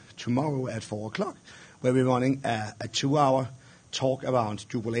session tomorrow at 4 o'clock, where we're running a 2-hour talk around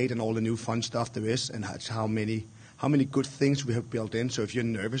Drupal 8 and all the new fun stuff there is, and how many good things we have built in. So if you're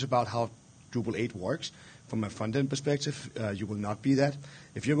nervous about how Drupal 8 works from a front-end perspective, you will not be that.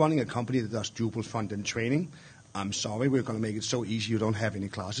 If you're running a company that does Drupal front-end training, I'm sorry, we're going to make it so easy you don't have any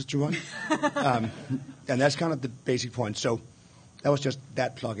classes to run. And that's kind of the basic point. So that was just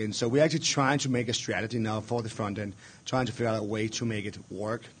that plug-in. So we're actually trying to make a strategy now for the front end, trying to figure out a way to make it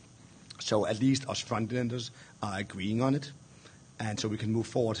work. So at least us front-enders are agreeing on it, and so we can move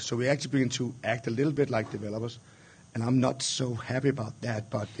forward. So we're actually beginning to act a little bit like developers, and I'm not so happy about that,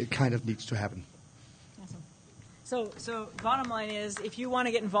 but it kind of needs to happen. Awesome. So bottom line is, if you want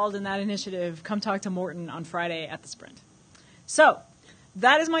to get involved in that initiative, come talk to Morten on Friday at the Sprint. So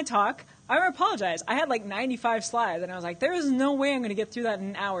that is my talk. I apologize. I had like 95 slides, and I was like, there is no way I'm going to get through that in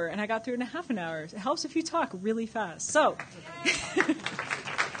an hour, and I got through it in half an hour. It helps if you talk really fast. So,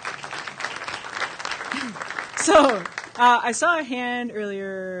 I saw a hand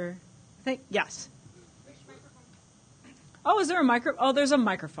earlier. I think, yes. Oh, is there a micro? Oh, there's a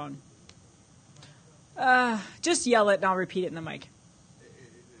microphone. Just yell it, and I'll repeat it in the mic.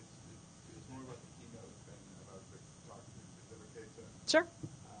 It's more about the keynote than about the talk. Is that okay? Sure.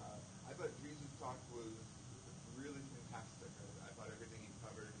 I thought Dries' talk was really fantastic. I thought everything he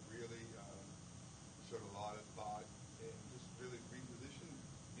covered really showed a lot of thought and just really repositioned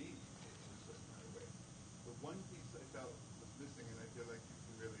me in a certain kind of way. The one piece I felt was missing, and I feel like you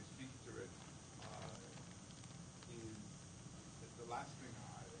can really speak to it, is the last thing.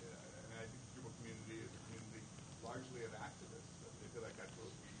 And I think the Drupal community is a community largely of activists. I feel like that's what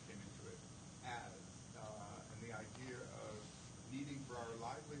we came into it as. And the idea of needing for our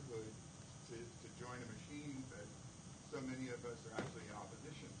livelihood to join a machine that so many of us are actually in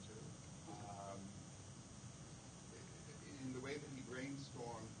opposition to. In the way that he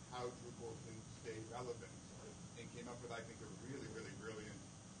brainstormed how Drupal can stay relevant and came up with, I think, a really, really brilliant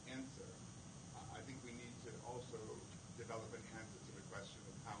answer. I think we need to also develop an answer to the question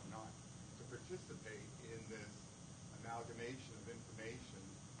of how not to participate in this amalgamation of information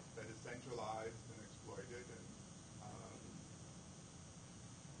that is centralized and exploited. And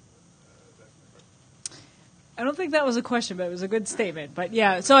that's my question. I don't think that was a question, but it was a good statement. But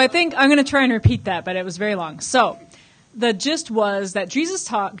yeah, so I think I'm going to try and repeat that, but it was very long. So the gist was that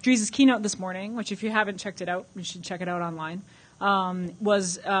Dries' keynote this morning, which if you haven't checked it out, you should check it out online,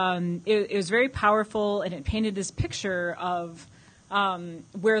 was very powerful, and it painted this picture of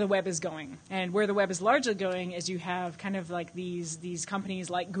where the web is going. And where the web is largely going is you have kind of like these companies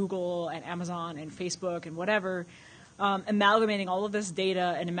like Google and Amazon and Facebook and whatever, amalgamating all of this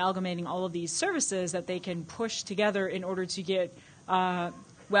data and amalgamating all of these services that they can push together in order to get,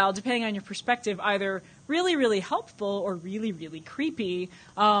 well, depending on your perspective, either really, really helpful or really, really creepy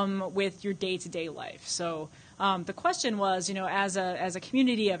with your day-to-day life. So the question was, as a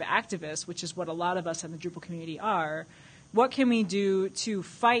community of activists, which is what a lot of us in the Drupal community are, what can we do to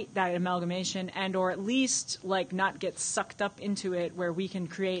fight that amalgamation and or at least like not get sucked up into it, where we can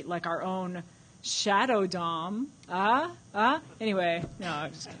create like our own shadow DOM? Anyway, no,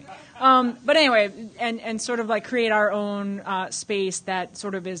 I'm just kidding. But anyway, and sort of like create our own space that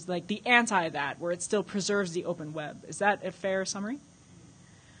sort of is like the anti that, where it still preserves the open web. Is that a fair summary?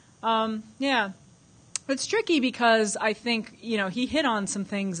 Yeah. It's tricky because I think, he hit on some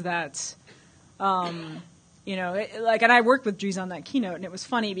things that, and I worked with Dries on that keynote, and it was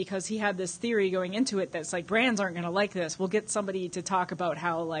funny because he had this theory going into it that's like, brands aren't going to like this. We'll get somebody to talk about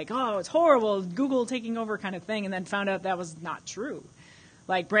how like, oh, it's horrible, Google taking over kind of thing, and then found out that was not true.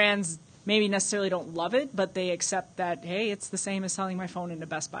 Like, brands maybe necessarily don't love it, but they accept that, hey, it's the same as selling my phone into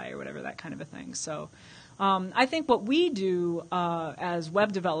Best Buy or whatever, that kind of a thing. So I think what we do as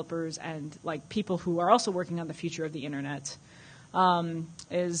web developers and like people who are also working on the future of the internet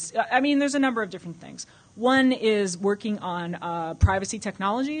is, there's a number of different things. One is working on privacy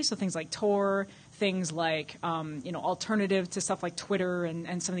technology, so things like Tor, things like alternative to stuff like Twitter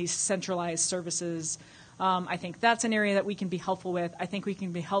and some of these centralized services. I think that's an area that we can be helpful with. I think we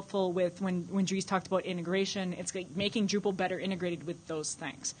can be helpful with when Dries talked about integration. It's like making Drupal better integrated with those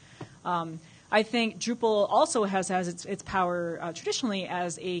things. I think Drupal also has its power traditionally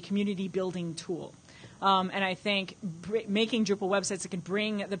as a community building tool. And I think making Drupal websites that can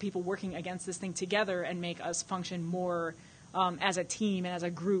bring the people working against this thing together and make us function more as a team and as a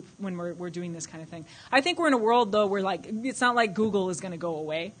group when we're doing this kind of thing. I think we're in a world, though, where like it's not like Google is going to go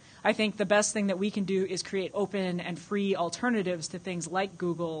away. I think the best thing that we can do is create open and free alternatives to things like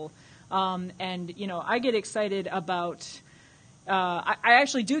Google. I get excited about... I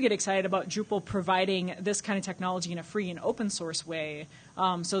actually do get excited about Drupal providing this kind of technology in a free and open source way,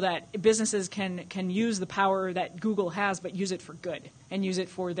 so that businesses can use the power that Google has, but use it for good and use it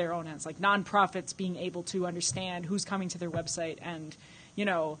for their own ends. Like nonprofits being able to understand who's coming to their website and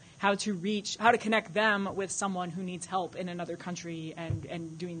how to connect them with someone who needs help in another country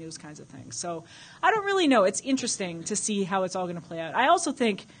and doing those kinds of things. So I don't really know. It's interesting to see how it's all going to play out. I also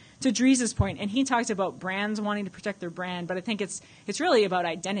think to Dries' point, and he talked about brands wanting to protect their brand, but I think it's really about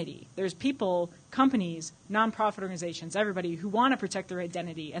identity. There's people, companies, nonprofit organizations, everybody who want to protect their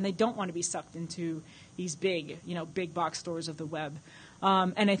identity, and they don't want to be sucked into these big box stores of the web.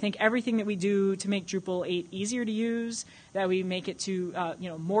 And I think everything that we do to make Drupal 8 easier to use, that we make it to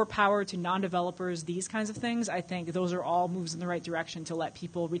more power to non-developers, these kinds of things, I think those are all moves in the right direction to let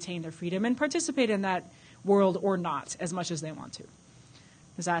people retain their freedom and participate in that world or not as much as they want to.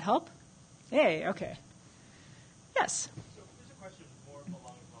 Does that help? Hey, okay. Yes? So here's a question more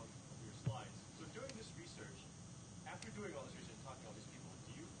along the lines of your slides. So doing this research, after doing all this research and talking to all these people,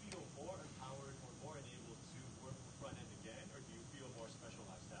 do you feel more empowered or more enabled to work with the front end again, or do you feel more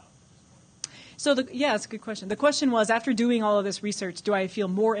specialized out at this point? So, that's a good question. The question was, after doing all of this research, do I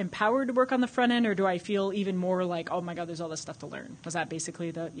feel more empowered to work on the front end, or do I feel even more like, oh my God, there's all this stuff to learn? Was that basically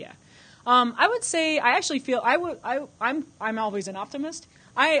yeah. I would say I actually feel I'm always an optimist.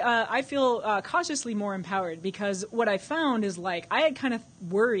 I feel cautiously more empowered because what I found is like I had kind of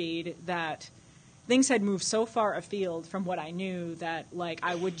worried that things had moved so far afield from what I knew that like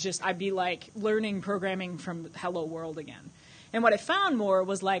I'd be like learning programming from Hello World again. And what I found more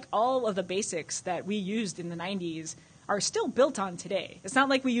was like all of the basics that we used in the 90s are still built on today. It's not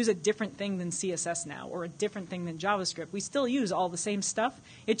like we use a different thing than CSS now or a different thing than JavaScript. We still use all the same stuff.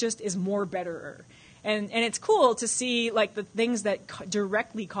 It just is more betterer. And it's cool to see like the things that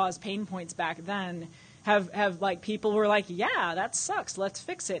directly caused pain points back then have like people were like, yeah, that sucks, let's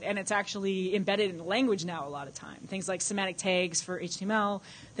fix it. And it's actually embedded in the language now a lot of time. Things like semantic tags for HTML,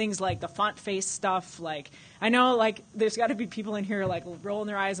 things like the font face stuff. Like I know like there's got to be people in here like rolling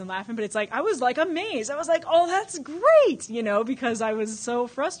their eyes and laughing, but it's like I was like amazed. I was like, oh, that's great, because I was so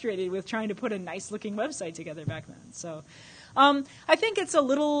frustrated with trying to put a nice looking website together back then. So I think it's a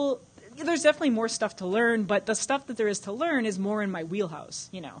little. There's definitely more stuff to learn, but the stuff that there is to learn is more in my wheelhouse.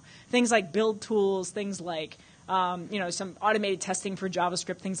 Things like build tools, things like some automated testing for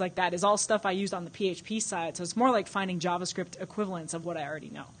JavaScript, things like that is all stuff I used on the PHP side. So it's more like finding JavaScript equivalents of what I already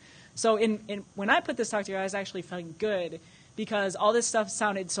know. So when I put this talk together, I was actually feeling good because all this stuff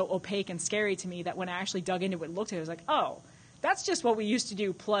sounded so opaque and scary to me that when I actually dug into it and looked at it, I was like, oh, that's just what we used to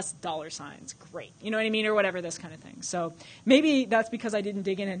do plus $signs. Great. You know what I mean? Or whatever, this kind of thing. So maybe that's because I didn't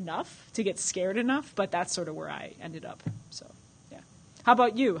dig in enough to get scared enough, but that's sort of where I ended up. So, yeah. How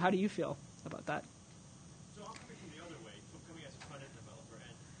about you? How do you feel about that? So I'm coming from the other way, coming as a front-end developer,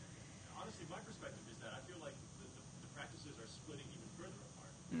 and honestly, my perspective is that I feel like the practices are splitting even further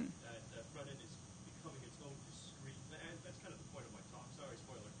apart. That front-end is becoming its own discrete, and that's kind of the point of my talk. Sorry,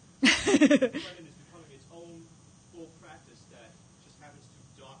 spoiler. Front-end is becoming its own full practice that just happens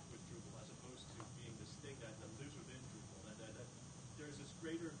to dock with Drupal as opposed to being this thing that lives within Drupal. That there's this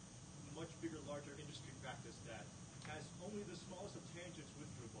greater, much bigger, larger industry practice that has only the smallest of tangents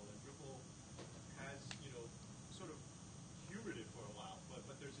with Drupal, and Drupal has, sort of humored it for a while, but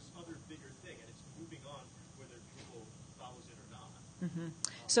there's this other bigger thing, and it's moving on whether Drupal follows it or not. Mm-hmm.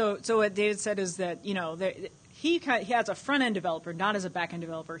 So what David said is that, he has a front-end developer, not as a back-end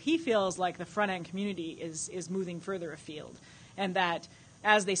developer. He feels like the front-end community is moving further afield, and that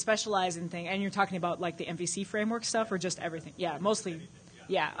as they specialize in things, and you're talking about like the MVC framework stuff or just everything? Yeah, mostly.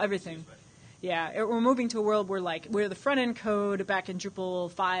 Yeah, everything. Yeah, we're moving to a world where the front-end code back in Drupal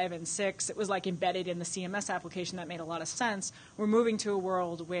 5 and 6, it was like embedded in the CMS application. That made a lot of sense. We're moving to a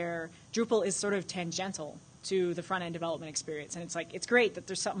world where Drupal is sort of tangential to the front-end development experience. And it's like, it's great that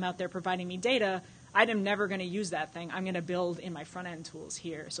there's something out there providing me data. I'm never going to use that thing. I'm going to build in my front-end tools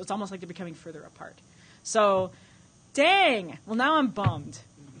here. So it's almost like they're becoming further apart. So, dang. Well, now I'm bummed.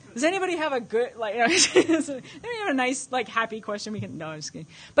 Does anybody have a good, anybody have a nice, happy question we can, no, I'm just kidding.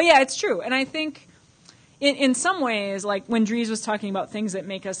 But yeah, it's true. And I think in some ways, like when Dries was talking about things that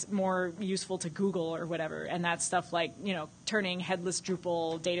make us more useful to Google or whatever, and that stuff like, turning headless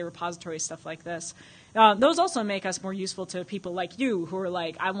Drupal, data repository, stuff like this, those also make us more useful to people like you who are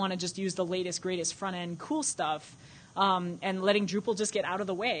like, I want to just use the latest, greatest front-end cool stuff, and letting Drupal just get out of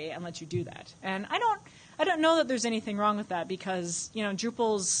the way and let you do that. And I don't know that there's anything wrong with that because,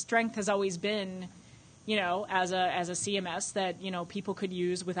 Drupal's strength has always been, as a CMS that, people could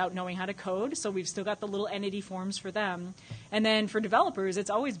use without knowing how to code. So we've still got the little entity forms for them. And then for developers, it's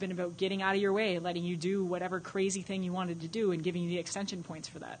always been about getting out of your way, letting you do whatever crazy thing you wanted to do and giving you the extension points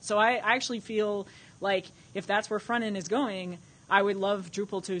for that. So I actually feel like if that's where front end is going, I would love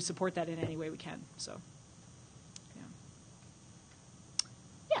Drupal to support that in any way we can. So, yeah.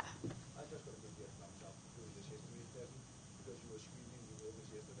 Yeah. I just want to give you a thumbs up doing this history lesson because you were screaming you wrote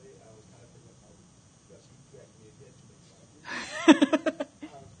this yesterday. I was kind of thinking about just dragging me again to make fun of you.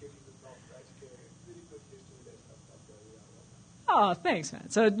 I was giving the top. That's a really good history lesson of stuff that we are. Oh, thanks, man.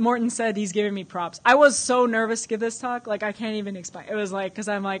 So Morton said he's giving me props. I was so nervous to give this talk, like I can't even explain. It was like, because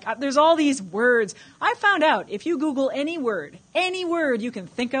I'm like, there's all these words. I found out if you Google any word you can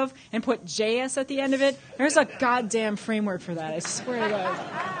think of and put JS at the end of it, there's a goddamn framework for that. I swear to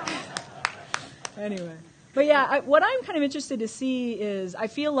God. Anyway. But yeah, what I'm kind of interested to see is I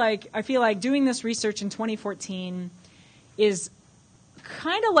feel like doing this research in 2014 is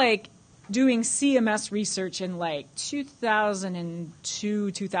kind of like doing CMS research in like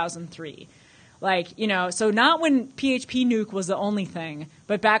 2002, 2003. Like, so not when PHP nuke was the only thing,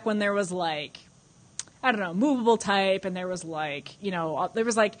 but back when there was like, I don't know, movable type, and there was like,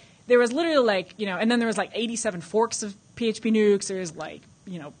 there was literally like, and then there was like 87 forks of PHP nukes. There's like,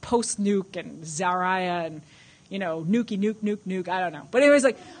 post nuke and Zaraya and, nukey, nuke, I don't know. But anyways,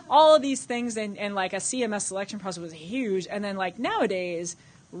 like all of these things and like a CMS selection process was huge. And then like nowadays,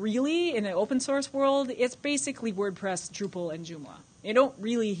 really, in the open source world, it's basically WordPress, Drupal, and Joomla. You don't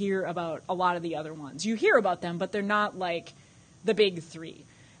really hear about a lot of the other ones. You hear about them, but they're not like the big three.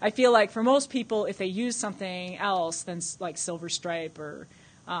 I feel like for most people, if they use something else than like Silver Stripe or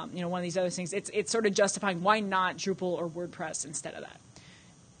one of these other things, it's sort of justifying why not Drupal or WordPress instead of that.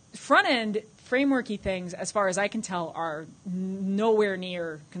 Front-end frameworky things, as far as I can tell, are nowhere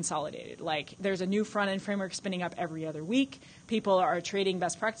near consolidated. Like, there's a new front-end framework spinning up every other week. People are trading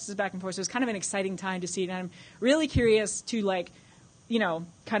best practices back and forth. So it's kind of an exciting time to see it. And I'm really curious to, like,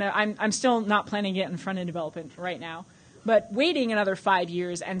 I'm still not planning to get in front-end development right now, but waiting another 5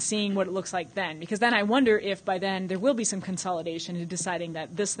 years and seeing what it looks like then. Because then I wonder if by then there will be some consolidation in deciding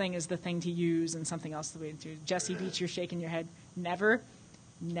that this thing is the thing to use and something else the way to do. Jesse Beach, you're shaking your head. Never?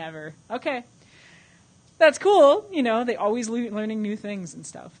 Never. Okay. That's cool. They always learning new things and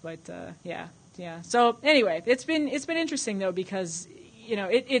stuff. But yeah. So anyway, it's been interesting though because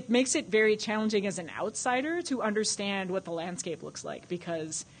it makes it very challenging as an outsider to understand what the landscape looks like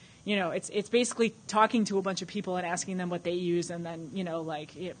because it's basically talking to a bunch of people and asking them what they use and then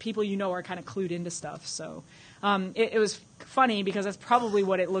people are kind of clued into stuff. So it was funny because that's probably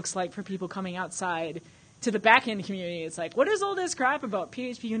what it looks like for people coming outside to the back-end community. It's like, what is all this crap about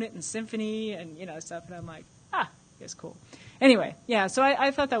PHP Unit and Symfony and stuff? And I'm like, it's cool. Anyway, yeah. So I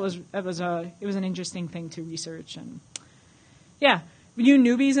thought it was an interesting thing to research. And yeah, you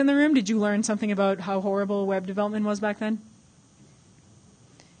newbies in the room, did you learn something about how horrible web development was back then?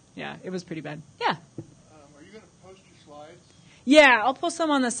 Yeah, it was pretty bad. Yeah. Are you going to post your slides? Yeah, I'll post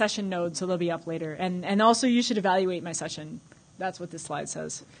them on the session node, so they'll be up later. And also, you should evaluate my session. That's what this slide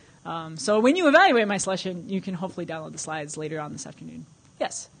says. So when you evaluate my session, you can hopefully download the slides later on this afternoon.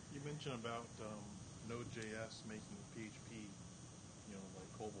 Yes? You mentioned about Node.js making PHP,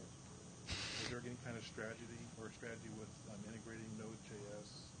 like Cobalt. Is there any kind of strategy with integrating Node.js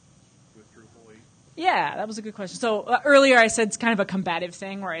with Drupal 8? Yeah, that was a good question. So earlier I said it's kind of a combative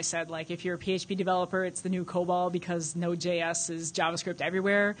thing where I said, like, if you're a PHP developer, it's the new COBOL because Node.js is JavaScript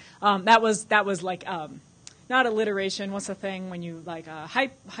everywhere. That was like not alliteration. What's the thing when you like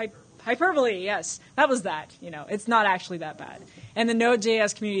hyperbole? Yes, that was that. It's not actually that bad. And the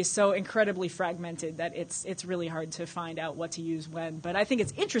Node.js community is so incredibly fragmented that it's really hard to find out what to use when. But I think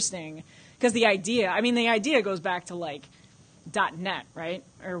it's interesting because the idea goes back to like .NET, right,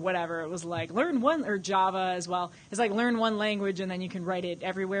 or whatever. It was like learn one, or Java as well. It's like learn one language and then you can write it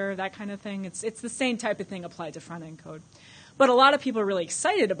everywhere. That kind of thing. It's the same type of thing applied to front end code. But a lot of people are really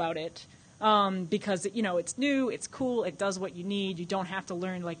excited about it. Because it's new, it's cool, it does what you need. You don't have to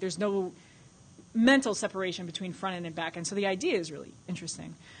learn, like there's no mental separation between front end and back end. So the idea is really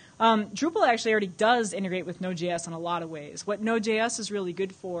interesting. Drupal actually already does integrate with Node.js in a lot of ways. What Node.js is really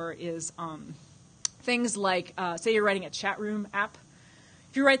good for is things like, say you're writing a chat room app.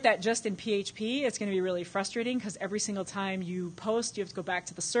 If you write that just in PHP, it's going to be really frustrating because every single time you post, you have to go back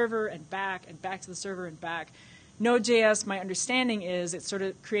to the server and back to the server and back. Node.js, my understanding is it sort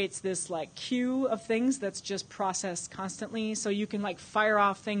of creates this like queue of things that's just processed constantly. So you can like fire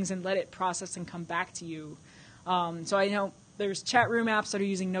off things and let it process and come back to you. So I know there's chat room apps that are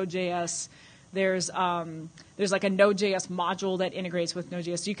using Node.js. There's like a Node.js module that integrates with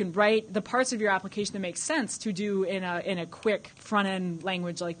Node.js. So you can write the parts of your application that make sense to do in a quick front end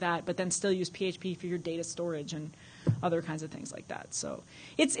language like that, but then still use PHP for your data storage and other kinds of things like that. So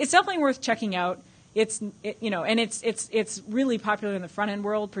it's definitely worth checking out. It's really popular in the front end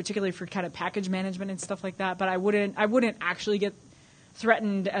world, particularly for kind of package management and stuff like that. But I wouldn't actually get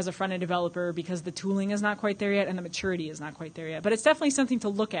threatened as a front end developer because the tooling is not quite there yet and the maturity is not quite there yet. But it's definitely something to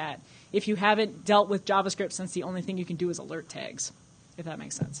look at if you haven't dealt with JavaScript, since the only thing you can do is alert tags, if that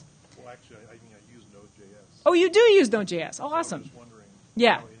makes sense. Well, actually, I use Node.js. Oh, you do use Node.js. Oh, awesome. I was wondering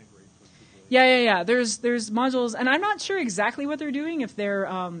yeah. how it integrates with Drupal 8. Yeah. There's modules, and I'm not sure exactly what they're doing. If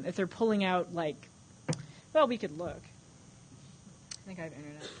they're pulling out like, well, we could look. I think I have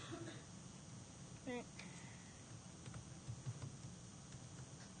internet.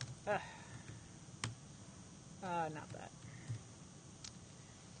 Not that.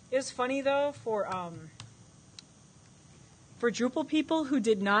 It was funny though for Drupal people who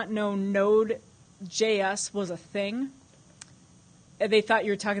did not know Node.js was a thing. They thought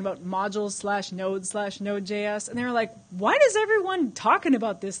you were talking about modules/node/node.js, and they were like, "Why does everyone talking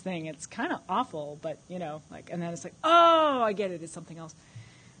about this thing? It's kind of awful." But and then it's like, "Oh, I get it. It's something else."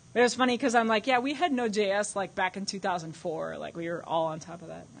 But it was funny because I'm like, "Yeah, we had Node.js like back in 2004. Like we were all on top of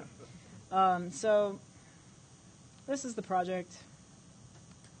that." So this is the project.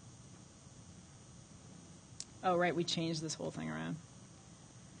 Oh, right, we changed this whole thing around.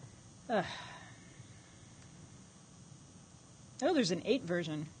 Oh, there's an 8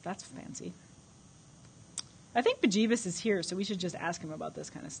 version. That's fancy. I think Bejeevis is here, so we should just ask him about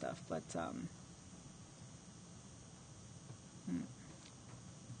this kind of stuff. But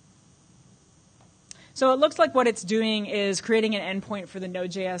So it looks like what it's doing is creating an endpoint for the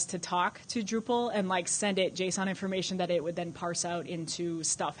Node.js to talk to Drupal and like send it JSON information that it would then parse out into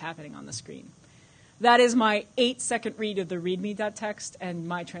stuff happening on the screen. That is my 8-second read of the readme.txt and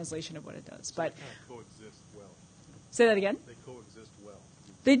my translation of what it does. But they kind of coexist well. Say that again? They coexist well.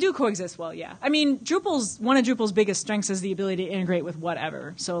 They do coexist well, yeah. I mean, one of Drupal's biggest strengths is the ability to integrate with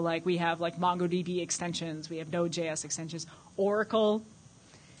whatever. So like we have like MongoDB extensions, we have Node.js extensions, Oracle.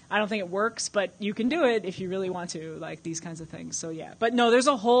 I don't think it works, but you can do it if you really want to, like these kinds of things. So yeah, but no, there's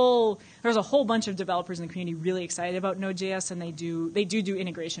a whole bunch of developers in the community really excited about Node.js, and they do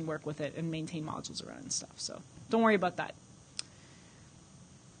integration work with it and maintain modules around it and stuff. So don't worry about that.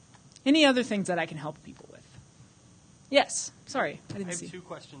 Any other things that I can help people with? Yes. Sorry, I didn't see. I have 2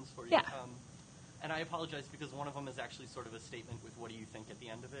 questions for you. Yeah. And I apologize because one of them is actually sort of a statement with what do you think at the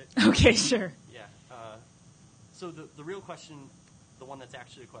end of it. Okay, sure. Yeah. So the real question, the one that's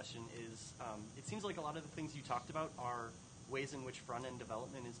actually a question is, it seems like a lot of the things you talked about are ways in which front-end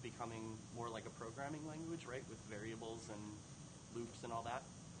development is becoming more like a programming language, right, with variables and loops and all that.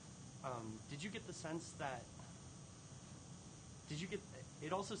 Did you get the sense that,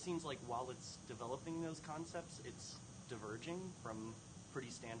 it also seems like while it's developing those concepts, it's diverging from pretty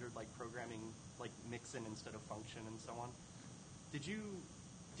standard like programming, like mix in instead of function and so on. Did you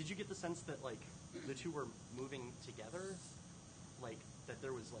get the sense that like the two were moving together? Like that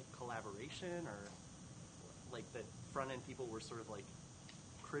there was like collaboration, or like that front-end people were sort of like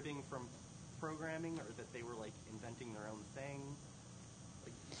cribbing from programming, or that they were like inventing their own thing?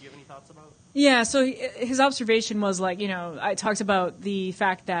 Like, do you have any thoughts about? Yeah, so his observation was like, I talked about the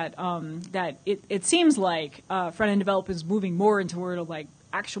fact that that it seems like front-end developers moving more into toward like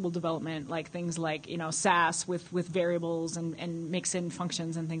actual development, like things like SASS with variables and mix-in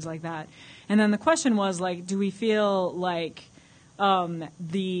functions and things like that. And then the question was like, do we feel like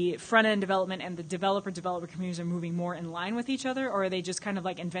the front-end development and the developer communities are moving more in line with each other, or are they just kind of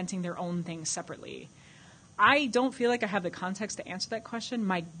like inventing their own things separately? I don't feel like I have the context to answer that question.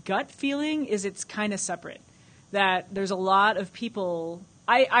 My gut feeling is it's kind of separate, that there's a lot of people.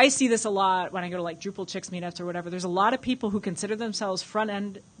 I see this a lot when I go to like Drupal Chicks meetups or whatever. There's a lot of people who consider themselves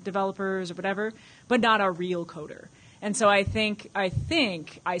front-end developers or whatever, but not a real coder. And so I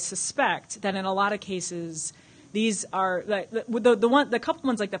suspect that in a lot of cases, these are like the couple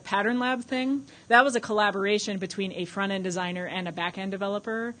ones like the Pattern Lab thing. That was a collaboration between a front end designer and a back end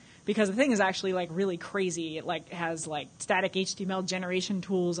developer, because the thing is actually like really crazy. It like has like static HTML generation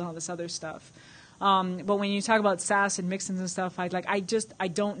tools and all this other stuff. But when you talk about SASS and mixins and stuff, I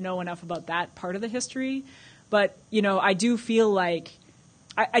don't know enough about that part of the history. But I do feel like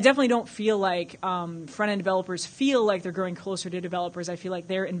I definitely don't feel like front-end developers feel like they're growing closer to developers. I feel like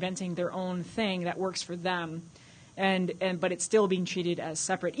they're inventing their own thing that works for them, but it's still being treated as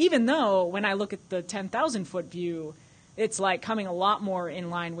separate. Even though when I look at the 10,000-foot view, it's like coming a lot more in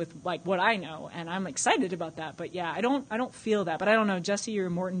line with like what I know, and I'm excited about that. But yeah, I don't feel that. But I don't know, Jesse or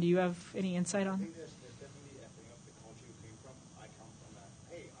Morten, do you have any insight on? I think there's definitely a thing of the culture you came from. I come from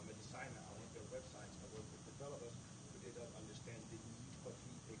hey, I'm a designer. I want to build websites. I work with developers who did not understand the need for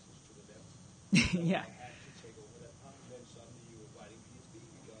 3 pixels to the left. So Yeah. I had to take over that part, and then suddenly you were writing PHP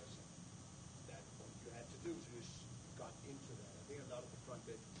because that's what you had to do. So you got into that. I think a lot of the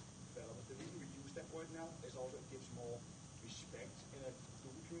front-end developers, the reason we use that word now is also it gives more respect in a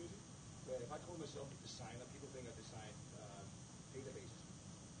Google community. Where if I call myself a designer, people think I design databases.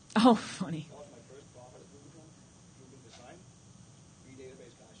 Oh, funny. That was my first problem at Google design. 3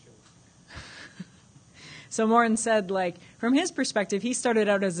 database guys showed. So Morton said, like, from his perspective, he started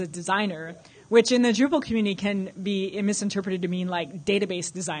out as a designer, which in the Drupal community can be misinterpreted to mean, like,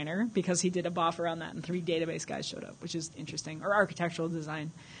 database designer, because he did a BOF around that, and 3 database guys showed up, which is interesting, or architectural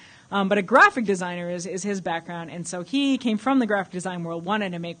design. But a graphic designer is his background, and so he came from the graphic design world,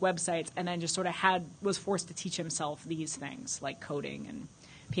 wanted to make websites, and then just sort of was forced to teach himself these things, like coding and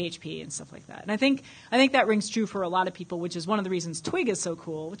PHP and stuff like that. And I think that rings true for a lot of people, which is one of the reasons Twig is so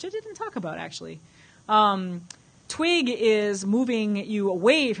cool, which I didn't talk about, actually. Twig is moving you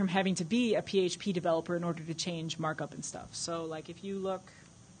away from having to be a PHP developer in order to change markup and stuff. So, like, if you look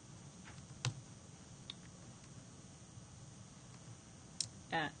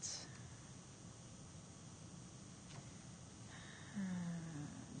at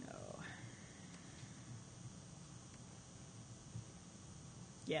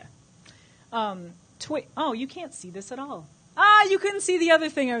Twig. Oh, you can't see this at all. You couldn't see the other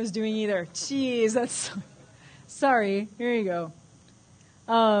thing I was doing either. Jeez, that's sorry. Here you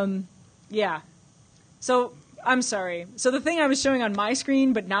go. Yeah. So I'm sorry. So the thing I was showing on my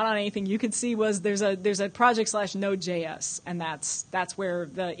screen, but not on anything you could see, was there's a project /Node.js, and that's where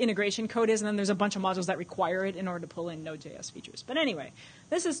the integration code is, and then there's a bunch of modules that require it in order to pull in Node.js features. But anyway,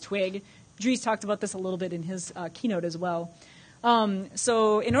 this is Twig. Dries talked about this a little bit in his keynote as well.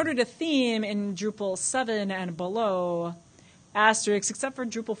 So in order to theme in Drupal 7 and below, asterisk, except for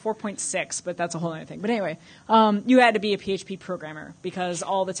Drupal 4.6, but that's a whole other thing. But anyway, you had to be a PHP programmer because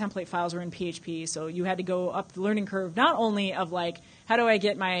all the template files were in PHP. So you had to go up the learning curve, not only of like, how do I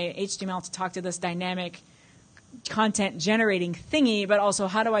get my HTML to talk to this dynamic content generating thingy, but also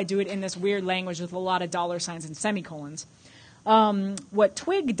how do I do it in this weird language with a lot of $signs and semicolons. What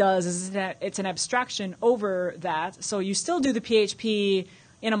Twig does is that it's an abstraction over that. So you still do the PHP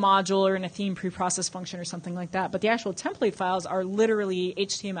in a module or in a theme preprocess function or something like that, but the actual template files are literally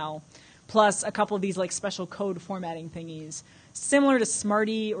HTML plus a couple of these like special code formatting thingies, similar to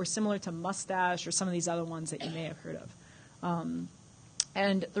Smarty or similar to Mustache or some of these other ones that you may have heard of.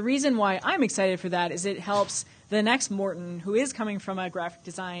 And the reason why I'm excited for that is it helps the next Morton, who is coming from a graphic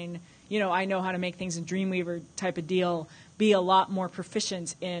design, I know how to make things in Dreamweaver type of deal, be a lot more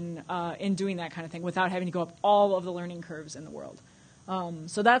proficient in doing that kind of thing without having to go up all of the learning curves in the world.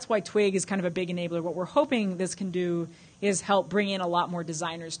 So that's why Twig is kind of a big enabler. What we're hoping this can do is help bring in a lot more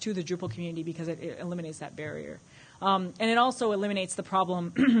designers to the Drupal community because it eliminates that barrier. And it also eliminates the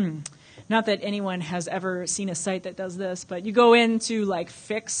problem, not that anyone has ever seen a site that does this, but you go in to like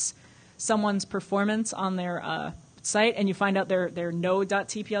fix someone's performance on their site and you find out their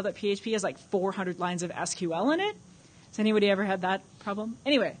node.tpl.php has like 400 lines of SQL in it. Has anybody ever had that problem?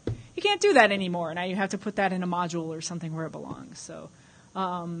 Anyway, you can't do that anymore. Now you have to put that in a module or something where it belongs. So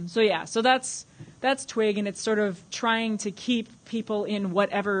that's Twig, and it's sort of trying to keep people in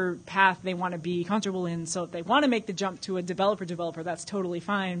whatever path they want to be comfortable in. So if they want to make the jump to a developer, that's totally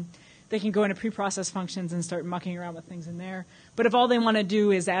fine. They can go into preprocess functions and start mucking around with things in there. But if all they want to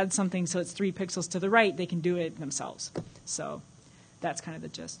do is add something so it's 3 pixels to the right, they can do it themselves. So that's kind of the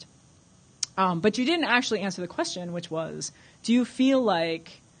gist. But you didn't actually answer the question, which was, do you feel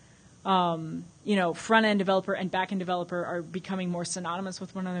like front-end developer and back-end developer are becoming more synonymous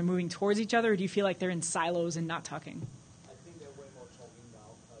with one another, moving towards each other, or do you feel like they're in silos and not talking? I think they're way more talking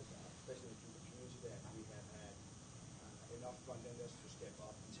now, especially in the community, that we have had enough front-enders to step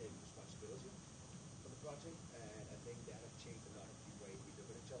up and take responsibility for the project, and I think that has changed a lot of the way we look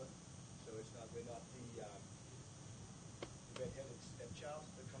at each other. So we're not the red-headed stepchild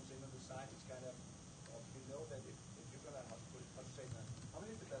that comes in on the side. It's kind of, we know that if you're going to have to say that, how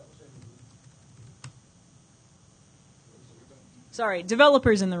many developers are in the room? Sorry,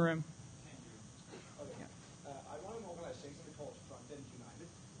 developers in the room. Okay. I run an organization called Front End United,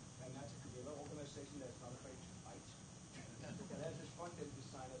 and that's a guerrilla organization that's not afraid to fight. And that has front end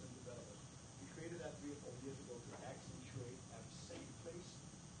designers and developers. We created that 3 or 4 years ago to actually create a safe place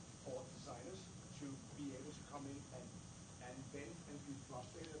for designers to be able to come in and vent and be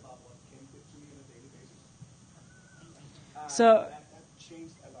frustrated about what Ken did to me on a daily basis. So that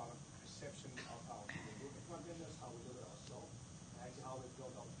changed a lot of perception of how people look at front enders, how we look at ourselves, and actually how we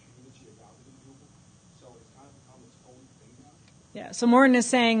build up a community around it in Drupal. So it's kind of become its own thing now. yeah, so Morton is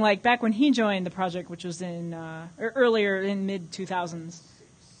saying, like, back when he joined the project, which was in earlier in mid-2000s,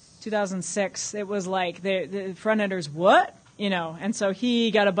 2006, it was like the front enders, what? And so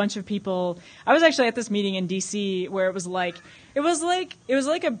he got a bunch of people. I was actually at this meeting in DC where it was like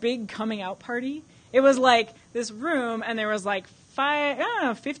a big coming out party. It was like this room, and there was like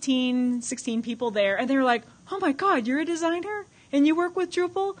 15, 16 people there, and they were like, oh my God, you're a designer and you work with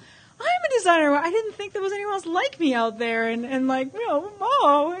Drupal? I'm a designer. I didn't think there was anyone else like me out there. And like,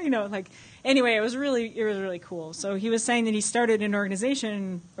 anyway, it was really cool. So he was saying that he started an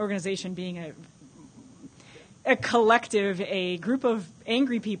organization being a collective, a group of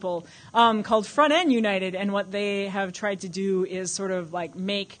angry people called Front End United, and what they have tried to do is sort of like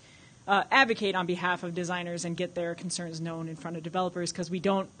advocate on behalf of designers and get their concerns known in front of developers, because we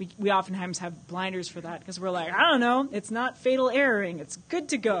oftentimes have blinders for that, because we're like, I don't know, it's not fatal erroring, it's good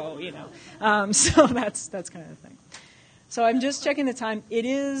to go, so that's kind of the thing. So I'm just checking the time. It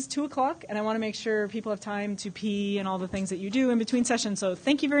is 2:00, and I want to make sure people have time to pee and all the things that you do in between sessions. So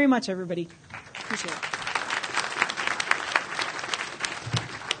thank you very much, everybody. Appreciate it.